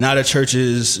it, now the church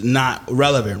is not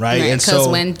relevant, right? And because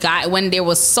when there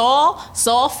was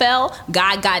Saul fell,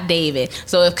 God got David.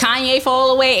 So if Kanye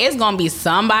fall away, it's gonna be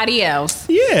somebody else.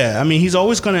 Yeah, I mean, he's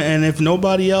always gonna, and if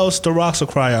nobody else, the rocks will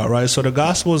cry out, right? So the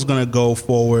gospel is gonna go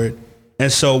forward,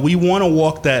 and so we want to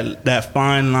walk that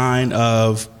fine line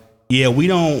of, we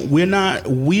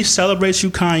celebrate you,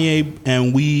 Kanye,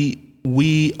 and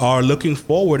we are looking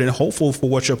forward and hopeful for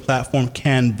what your platform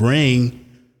can bring.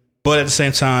 But at the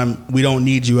same time, we don't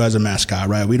need you as a mascot,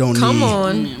 right? We don't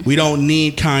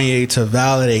need Kanye to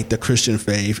validate the Christian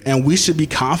faith. And we should be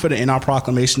confident in our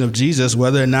proclamation of Jesus,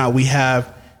 whether or not we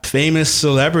have famous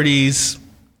celebrities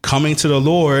coming to the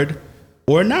Lord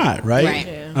or not, right?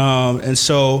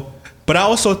 Yeah. But I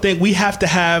also think we have to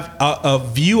have a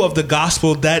view of the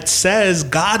gospel that says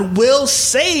God will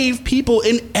save people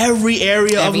in every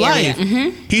area of life.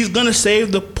 He's going to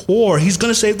save the poor. He's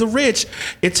going to save the rich.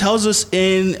 It tells us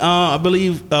in, I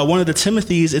believe, one of the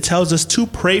Timothys, it tells us to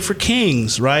pray for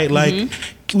kings, right?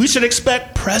 We should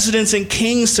expect presidents and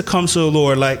kings to come to the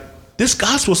Lord. This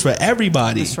gospel's for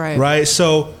everybody. That's right. Right?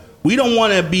 So we don't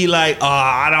want to be like,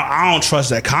 I don't trust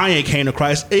that Kanye came to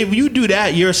Christ. If you do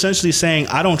that, you're essentially saying,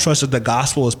 I don't trust that the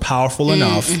gospel is powerful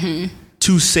enough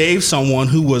to save someone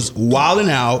who was wilding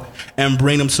out and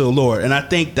bring them to the Lord. And I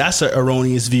think that's an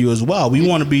erroneous view as well. We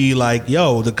want to be like,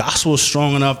 yo, the gospel is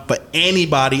strong enough for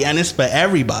anybody, and it's for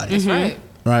everybody. That's right.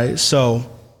 Right? So,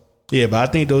 yeah, but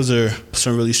I think those are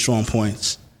some really strong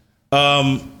points.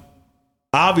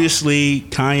 Obviously,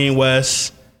 Kanye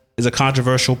West is a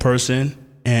controversial person.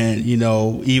 And, you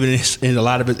know, even in a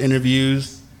lot of his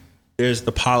interviews, there's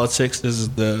the politics, there's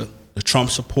the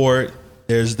Trump support,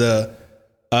 there's the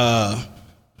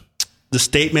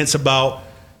statements about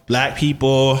black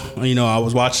people. You know, I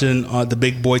was watching the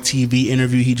Big Boy TV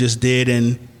interview he just did,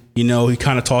 and, you know, he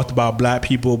kind of talked about black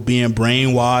people being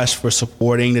brainwashed for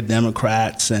supporting the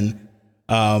Democrats. And,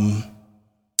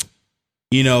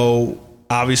 you know,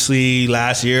 obviously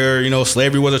last year, you know,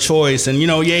 slavery was a choice. And, you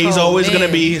know, yeah, he's always going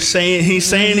to be saying these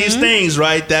things,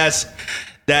 right? That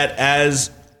as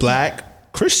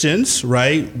black Christians,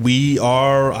 right, we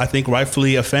are, I think,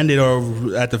 rightfully offended,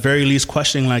 or at the very least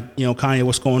questioning, like, you know, Kanye,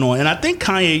 what's going on? And I think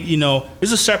Kanye, you know,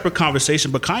 is a separate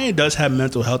conversation, but Kanye does have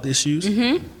mental health issues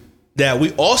that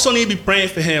we also need to be praying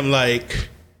for him, like,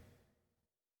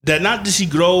 that not just he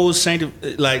grows,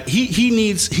 like he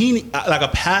needs like a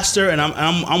pastor, and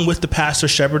I'm with the pastor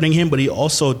shepherding him, but he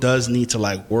also does need to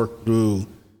like work through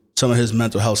some of his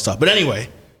mental health stuff. But anyway,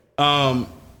 there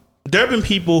have been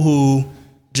people who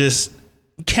just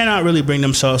cannot really bring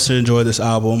themselves to enjoy this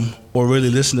album or really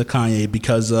listen to Kanye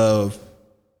because of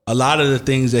a lot of the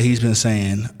things that he's been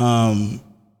saying.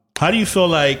 How do you feel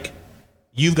like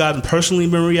you've personally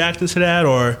been reacting to that,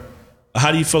 or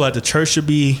how do you feel like the church should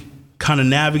be kind of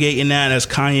navigating that as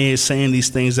Kanye is saying these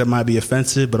things that might be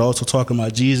offensive, but also talking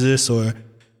about Jesus? Or do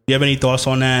you have any thoughts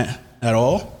on that at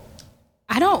all?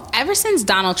 Ever since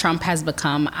Donald Trump has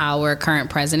become our current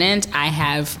president, I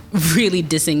have really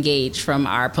disengaged from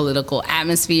our political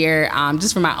atmosphere,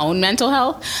 just for my own mental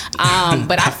health.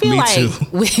 But I feel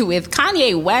like with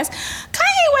Kanye West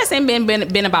ain't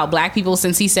been about black people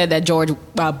since he said that George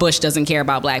Bush doesn't care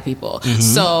about black people.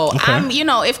 So you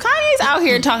know, if Kanye's out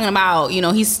here talking about, you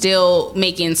know, he's still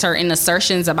making certain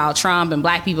assertions about Trump and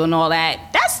black people and all that,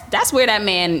 that's where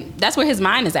that's where his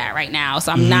mind is at right now.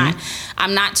 So I'm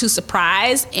not too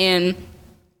surprised. And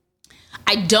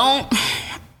I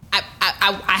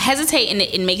hesitate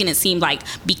in making it seem like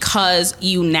because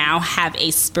you now have a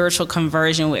spiritual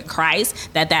conversion with Christ,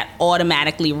 that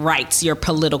automatically rights your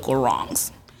political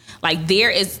wrongs. Like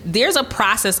there's a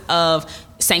process of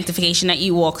sanctification that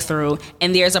you walk through,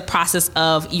 and there's a process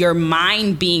of your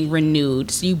mind being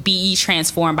renewed. So you be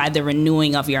transformed by the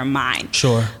renewing of your mind.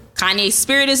 Sure. Kanye's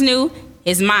spirit is new,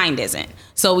 his mind isn't.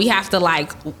 So we have to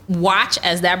like watch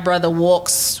as that brother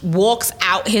walks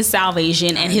out his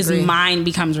salvation and his mind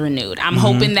becomes renewed. I'm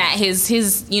hoping that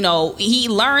his you know, he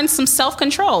learns some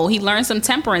self-control. He learns some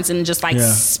temperance and just like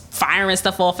firing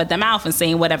stuff off at the mouth and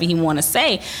saying whatever he want to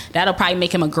say. That'll probably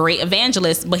make him a great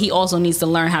evangelist, but he also needs to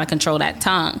learn how to control that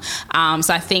tongue.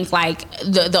 So I think like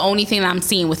the only thing that I'm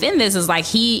seeing within this is like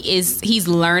he's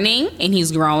learning and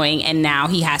he's growing, and now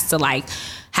he has to like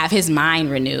have his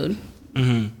mind renewed.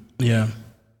 Yeah.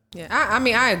 Yeah, I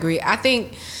mean, I agree. I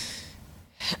think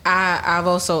I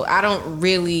don't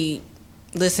really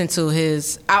listen to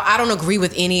I don't agree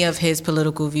with any of his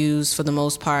political views for the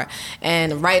most part.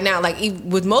 And right now, like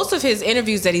with most of his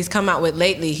interviews that he's come out with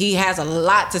lately, he has a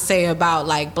lot to say about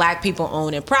like black people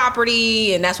owning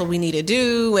property, and that's what we need to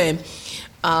do. And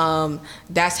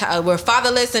that's how we're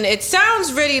fatherless, and it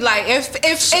sounds really like if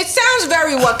it sounds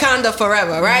very Wakanda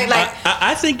forever, right? Like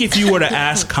I think if you were to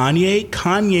ask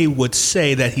Kanye would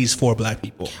say that he's for black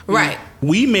people, right?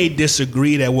 We may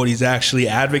disagree that what he's actually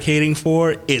advocating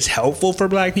for is helpful for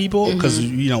black people, because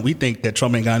you know, we think that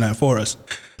Trump ain't got nothing for us.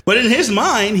 But in his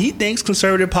mind, he thinks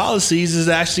conservative policies is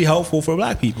actually helpful for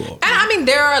black people. And I mean,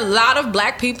 there are a lot of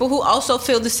black people who also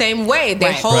feel the same way.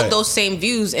 They hold those same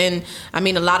views. And I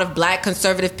mean, a lot of black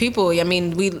conservative people, I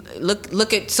mean, we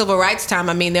look at civil rights time.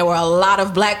 I mean, there were a lot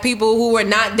of black people who were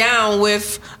not down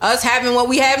with us having what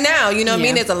we have now. You know what I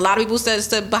mean? There's a lot of people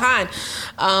stood behind.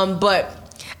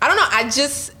 But I don't know.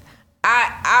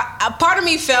 I part of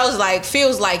me feels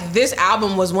like this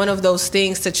album was one of those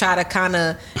things to try to kind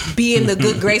of be in the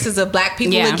good graces of black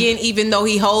people again, even though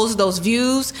he holds those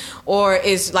views or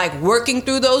is like working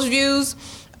through those views,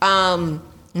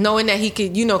 knowing that he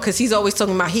could, you know, because he's always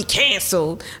talking about he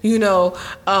canceled, you know.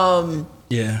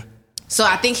 So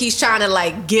I think he's trying to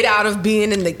like get out of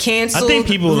being in the cancel. I think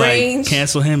people range. Like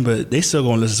cancel him, but they still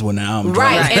gonna listen to an album,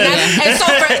 right? And so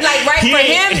for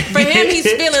him, he's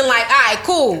feeling like, all right,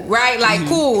 cool. cool, right? Like,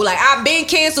 cool. Like, I've been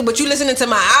canceled, but you listening to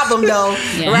my album, though,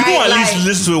 Yeah. right? You gonna at Like, least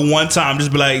listen to it one time,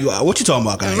 just be like, what you talking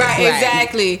about, guys? right,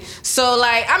 exactly. So,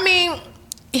 like, I mean,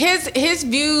 his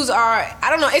views are, I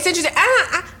don't know, it's interesting.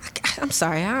 I'm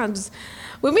sorry,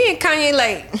 with me and Kanye,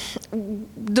 like,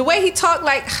 the way he talk,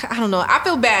 like, I don't know, I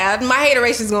feel bad. My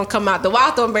hateration is gonna come out. The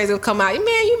Wild Thorn Brains gonna come out.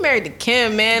 Man, you married to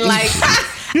Kim, man. Like,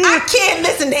 I can't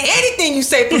listen to anything you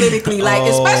say politically, like,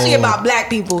 especially about black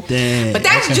people. Dang, But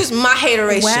that's just my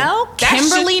hateration. Well, That's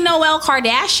Kimberly just- Noel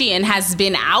Kardashian has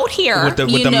been out here With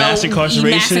the mass incarceration.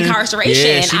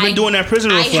 Yeah, she's been doing that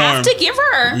prison reform. I have to give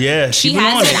her. Yeah, she she been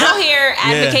on has been it. out here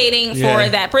advocating for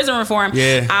that prison reform.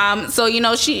 Yeah. So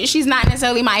she's not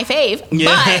necessarily my fave,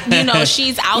 but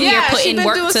she's out here she's putting been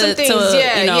work doing to some things.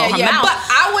 her mouth.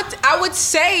 But I would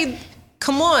say,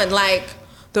 come on, like,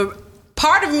 the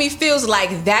part of me feels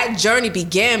like that journey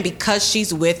began because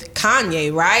she's with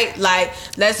Kanye, right? Like,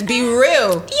 let's be real. You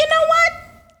know what?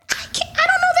 I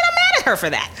don't know that I'm mad at her for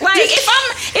that. Like, if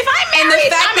I'm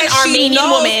married, I'm an Armenian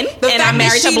woman, and I'm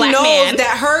married to a black man.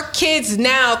 That her kids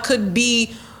now could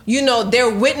be, they're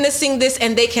witnessing this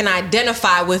and they can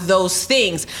identify with those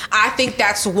things. I think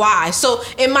that's why. So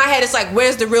in my head, it's like,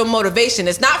 where's the real motivation?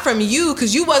 It's not from you,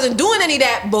 because you wasn't doing any of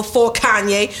that before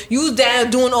Kanye. You was down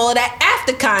doing all of that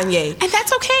after Kanye. And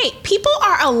that's okay. People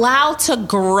are allowed to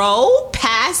grow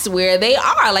past where they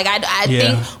are. Like, I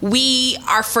think we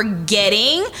are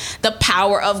forgetting the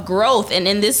power of growth. And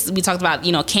in this, we talked about,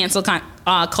 cancel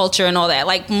culture and all that.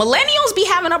 Like, millennials be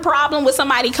having a problem with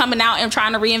somebody coming out and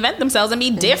trying to reinvent themselves and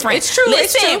be different. It's true.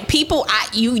 Listen, it's true. people,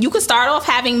 you could start off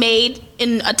having made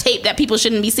in a tape that people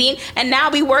shouldn't be seeing, and now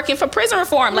be working for prison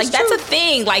reform. Like, that's a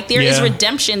thing. Like, there is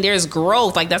redemption, there's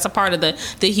growth. Like, that's a part of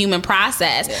the human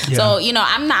process. Yeah. So,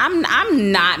 I'm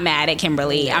not mad at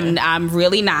Kimberly. Yeah. I'm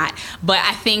really not. But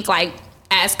I think, like,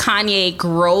 as Kanye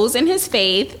grows in his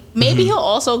faith, maybe he'll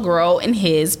also grow in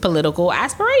his political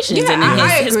aspirations and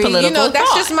in his agree. political That's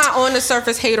thought. just my on the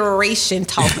surface hateration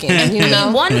talking.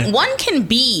 One can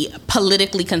be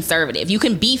politically conservative. You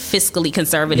can be fiscally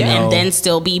conservative and then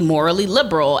still be morally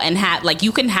liberal, and have, like,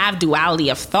 you can have duality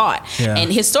of thought. Yeah.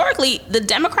 And historically, the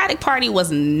Democratic Party was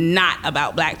not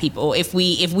about black people. If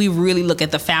we really look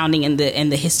at the founding and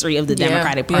the history of the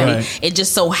Democratic Party, it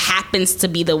just so happens to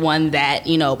be the one that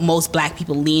most black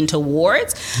people lean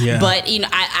towards. Yeah. But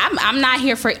I'm not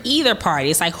here for either party.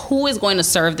 It's like, who is going to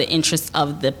serve the interests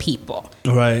of the people?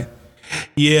 Right.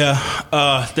 Yeah.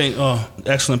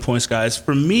 Excellent points, guys.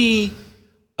 For me,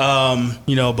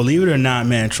 believe it or not,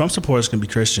 man, Trump supporters can be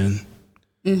Christian.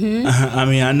 Mm-hmm. I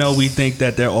mean, I know we think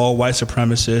that they're all white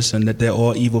supremacists and that they're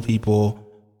all evil people,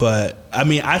 but I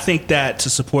mean, I think that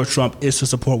to support Trump is to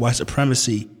support white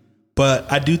supremacy.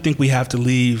 But I do think we have to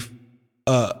leave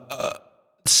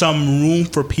some room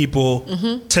for people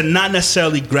to not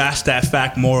necessarily grasp that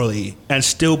fact morally and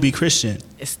still be Christian.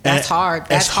 That's hard.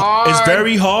 That's hard. It's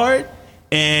very hard.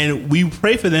 And we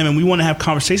pray for them, and we want to have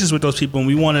conversations with those people, and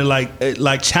we want to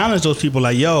like challenge those people.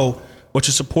 Like, yo, what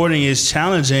you're supporting is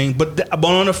challenging. But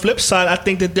on the flip side, I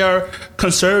think that there are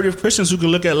conservative Christians who can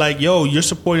look at, like, yo, you're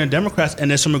supporting the Democrats,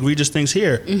 and there's some egregious things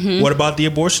here. Mm-hmm. What about the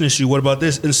abortion issue? What about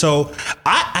this? And so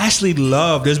I actually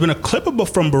there's been a clip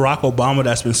from Barack Obama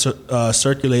that's been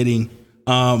circulating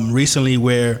recently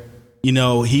where,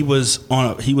 he was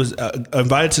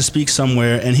invited to speak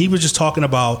somewhere, and he was just talking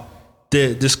about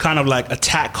this kind of like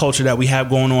attack culture that we have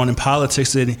going on in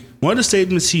politics. And one of the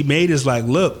statements he made is like,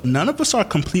 look, none of us are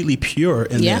completely pure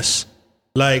in this.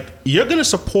 Like, you're going to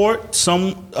support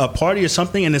some party or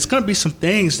something, and it's going to be some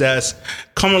things that's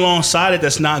come alongside it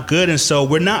that's not good. And so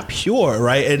we're not pure,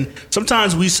 right? And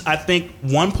sometimes I think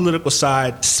one political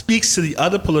side speaks to the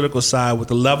other political side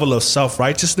with a level of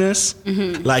self-righteousness.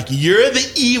 Mm-hmm. Like, you're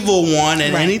the evil one,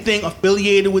 and anything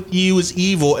affiliated with you is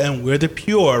evil, and we're the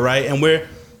pure, right? And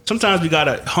sometimes we got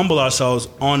to humble ourselves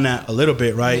on that a little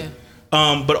bit, right?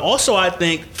 Yeah. But also, I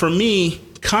think, for me,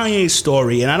 Kanye's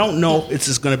story, and I don't know if it's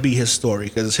just going to be his story,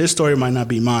 because his story might not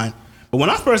be mine. But when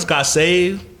I first got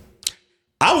saved,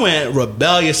 I went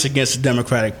rebellious against the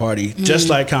Democratic Party, just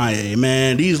like Kanye.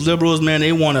 Man, these liberals, man,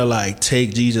 they want to like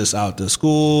take Jesus out the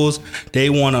schools. They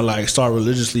want to like start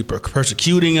religiously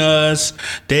persecuting us.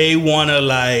 They want to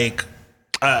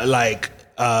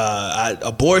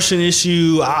abortion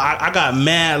issue. I got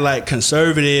mad, like,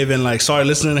 conservative, and like started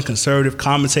listening to conservative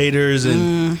commentators,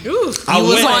 and you was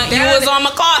on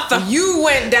MacArthur. You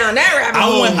went down that rabbit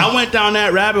hole. I went down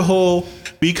that rabbit hole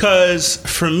because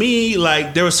for me,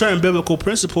 like, there were certain biblical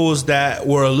principles that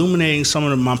were illuminating some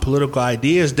of my political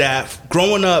ideas that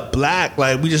growing up black,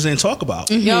 like, we just didn't talk about.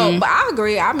 Mm-hmm. Yo, but I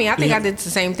agree. I mean, I think I did the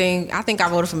same thing. I think I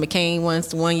voted for McCain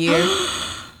one year.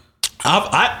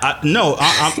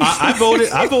 I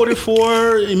voted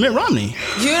for Mitt Romney.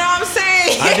 You know what I'm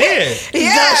saying? I did.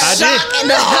 Yeah, I did. in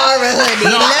the horror hoodie.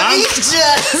 No, Let me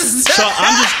just. So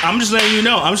I'm just letting you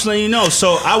know.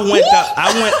 So I went.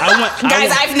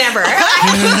 Guys, I've never.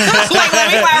 Like,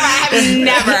 let me clarify. I have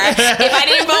never. If I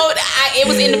didn't vote, it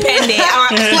was independent.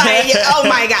 Like, oh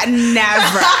my God,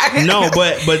 never. No,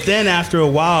 but then after a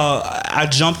while, I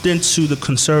jumped into the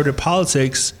conservative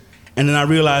politics. And then I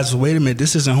realized, wait a minute,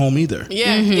 this isn't home either.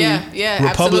 Yeah,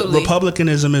 absolutely.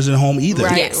 Republicanism isn't home either.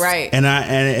 Right, Yes. right. And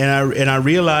I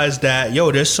realized that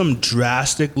there's some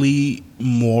drastically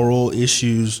moral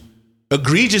issues,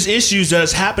 egregious issues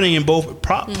that's happening in both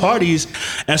parties.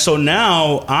 And so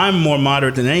now I'm more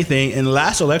moderate than anything. In the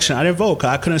last election, I didn't vote 'cause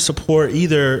I couldn't support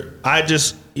either. I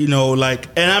just, and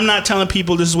I'm not telling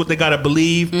people this is what they got to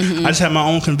believe. I just have my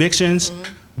own convictions,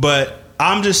 but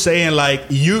I'm just saying,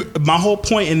 my whole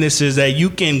point in this is that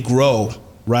you can grow,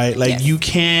 right? Like, Yes. you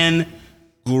can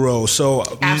grow. So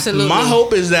Absolutely. my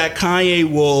hope is that Kanye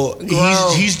will,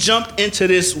 Grow. he's jumped into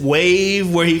this wave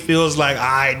where he feels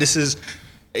like, this is,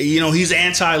 he's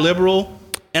anti-liberal.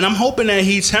 And I'm hoping that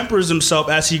he tempers himself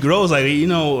as he grows.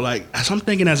 As I'm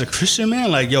thinking as a Christian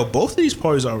man, both of these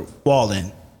parties are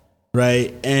falling,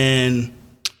 right? And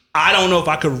I don't know if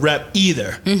I could rep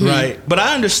either, right? But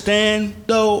I understand,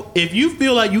 though, if you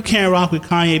feel like you can't rock with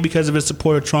Kanye because of his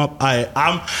support of Trump,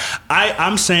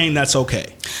 I'm saying that's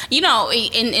okay.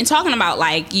 In talking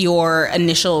about your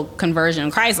initial conversion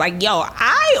in Christ,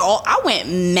 I went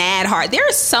mad hard. There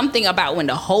is something about when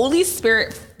the Holy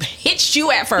Spirit hits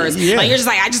you at first. Yeah. You're just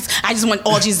like, I just want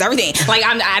all Jesus everything.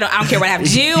 I don't care what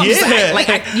happens to you. I'm just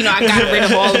I got rid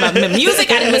of all of the music.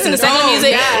 I didn't listen to secular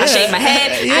music. I shaved my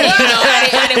head.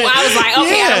 I was like,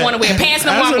 okay, I don't want to wear pants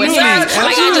no more. I'm wearing skirts.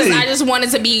 I just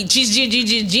wanted to be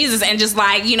Jesus, and just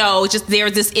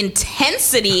there's this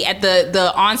intensity at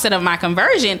the onset of my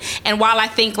conversion. And while I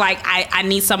think I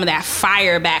need some of that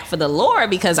fire back for the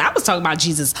Lord, because I was talking about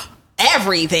Jesus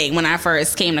everything when I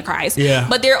first came to Christ. Yeah.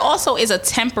 But there also is a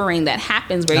tempering that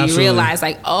happens where Absolutely. you realize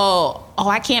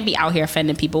I can't be out here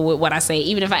offending people with what I say.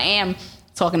 Even if I am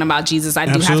talking about Jesus, I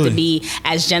do have to be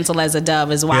as gentle as a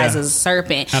dove, as wise as a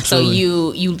serpent. Absolutely.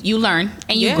 So you learn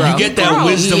and you grow. You get that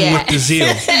wisdom with the zeal.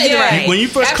 Right. When you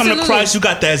first come to Christ, you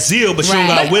got that zeal, but you don't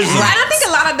got wisdom. And I think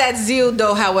a lot of that zeal,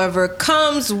 though, however,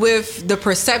 comes with the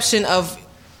perception of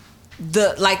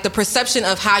the perception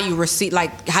of how you receive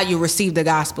the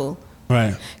gospel.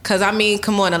 Right. Because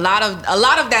come on, a lot of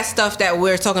that stuff that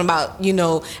we're talking about,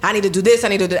 I need to do this, I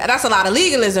need to do that. That's a lot of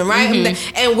legalism, right?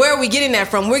 And where are we getting that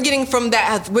from? We're getting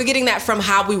that from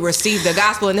how we receive the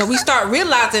gospel, and then we start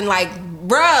realizing,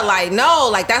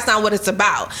 no, that's not what it's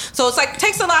about. So it's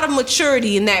takes a lot of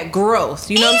maturity in that growth.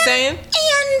 You know what I'm saying?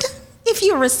 And if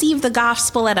you receive the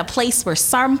gospel at a place where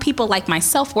some people like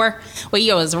myself were, where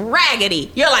you was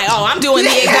raggedy, you're like, oh, I'm doing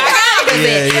the exact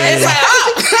opposite. It's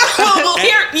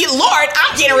here, Lord,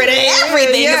 I'm getting rid of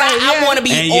everything because I want to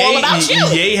be all about you.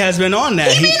 Ye has been on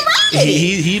that.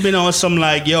 He been on some when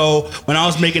I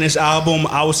was making this album,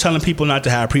 I was telling people not to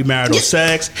have premarital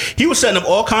sex. He was setting up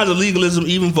all kinds of legalism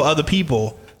even for other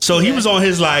people. So he was on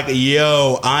his I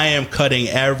am cutting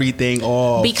everything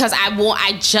off. Because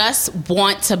I just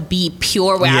want to be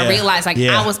pure, where I realized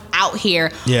I was out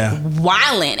here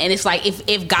wilding. And it's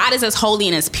if God is as holy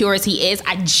and as pure as he is,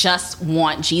 I just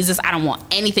want Jesus. I don't want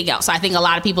anything else. So I think a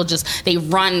lot of people they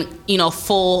run,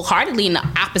 full heartedly in the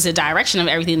opposite direction of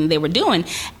everything that they were doing.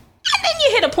 And then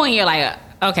you hit a point, you're like,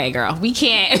 okay, girl, we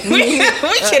can't, we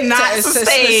cannot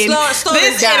sustain slow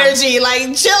this energy.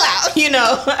 Chill out,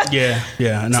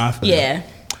 Yeah. No, I feel that.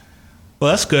 Well,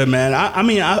 that's good, man.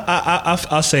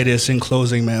 I'll say this in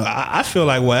closing, man. I feel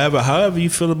like however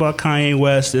you feel about Kanye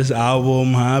West, this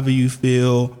album, however you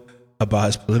feel about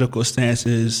his political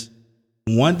stances,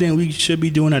 one thing we should be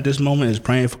doing at this moment is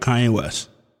praying for Kanye West.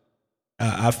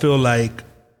 I feel like,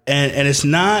 and it's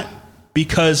not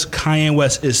because Kanye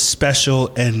West is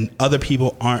special and other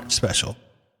people aren't special.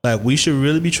 We should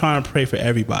really be trying to pray for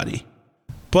everybody.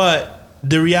 But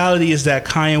the reality is that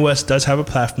Kanye West does have a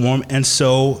platform, and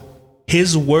so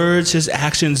his words, his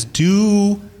actions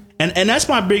do, and that's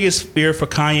my biggest fear for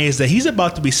Kanye, is that he's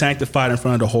about to be sanctified in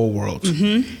front of the whole world.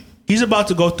 Mm-hmm. He's about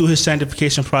to go through his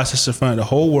sanctification process in front of the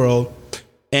whole world.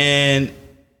 And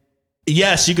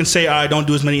yes, you can say, all right, don't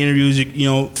do as many interviews,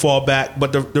 fall back.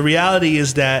 But the reality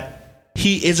is that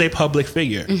he is a public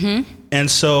figure. Mm-hmm. And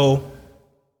so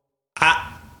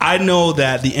I know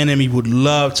that the enemy would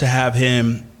love to have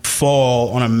him fall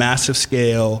on a massive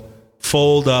scale,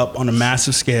 fold up on a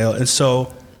massive scale. And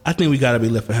so I think we got to be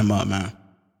lifting him up, man.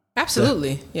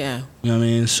 Absolutely. Yeah. You know what I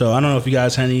mean? So I don't know if you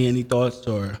guys have any thoughts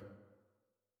or...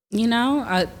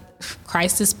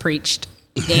 Christ is preached.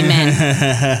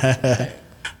 Amen.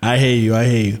 I hear you.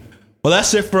 Well,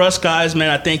 that's it for us, guys, man.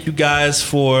 I thank you guys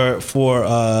for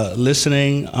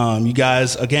listening. You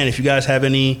guys, again, if you guys have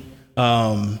any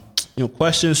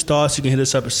questions, thoughts, you can hit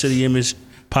us up at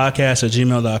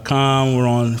cityimagepodcast@gmail.com. We're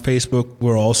on Facebook.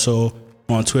 We're also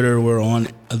on Twitter. We're on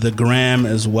the gram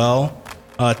as well.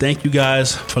 Thank you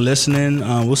guys for listening.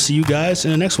 We'll see you guys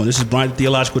in the next one. This is Brian the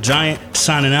Theological Giant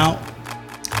signing out.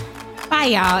 Bye,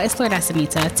 y'all. It's Lord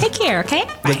Asanita. Take care, okay?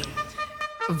 Bye.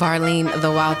 Varlene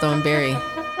the Wild Thornberry.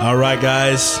 All right,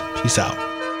 guys. Peace out.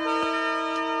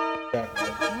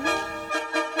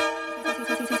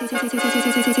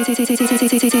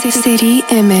 City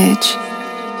Image.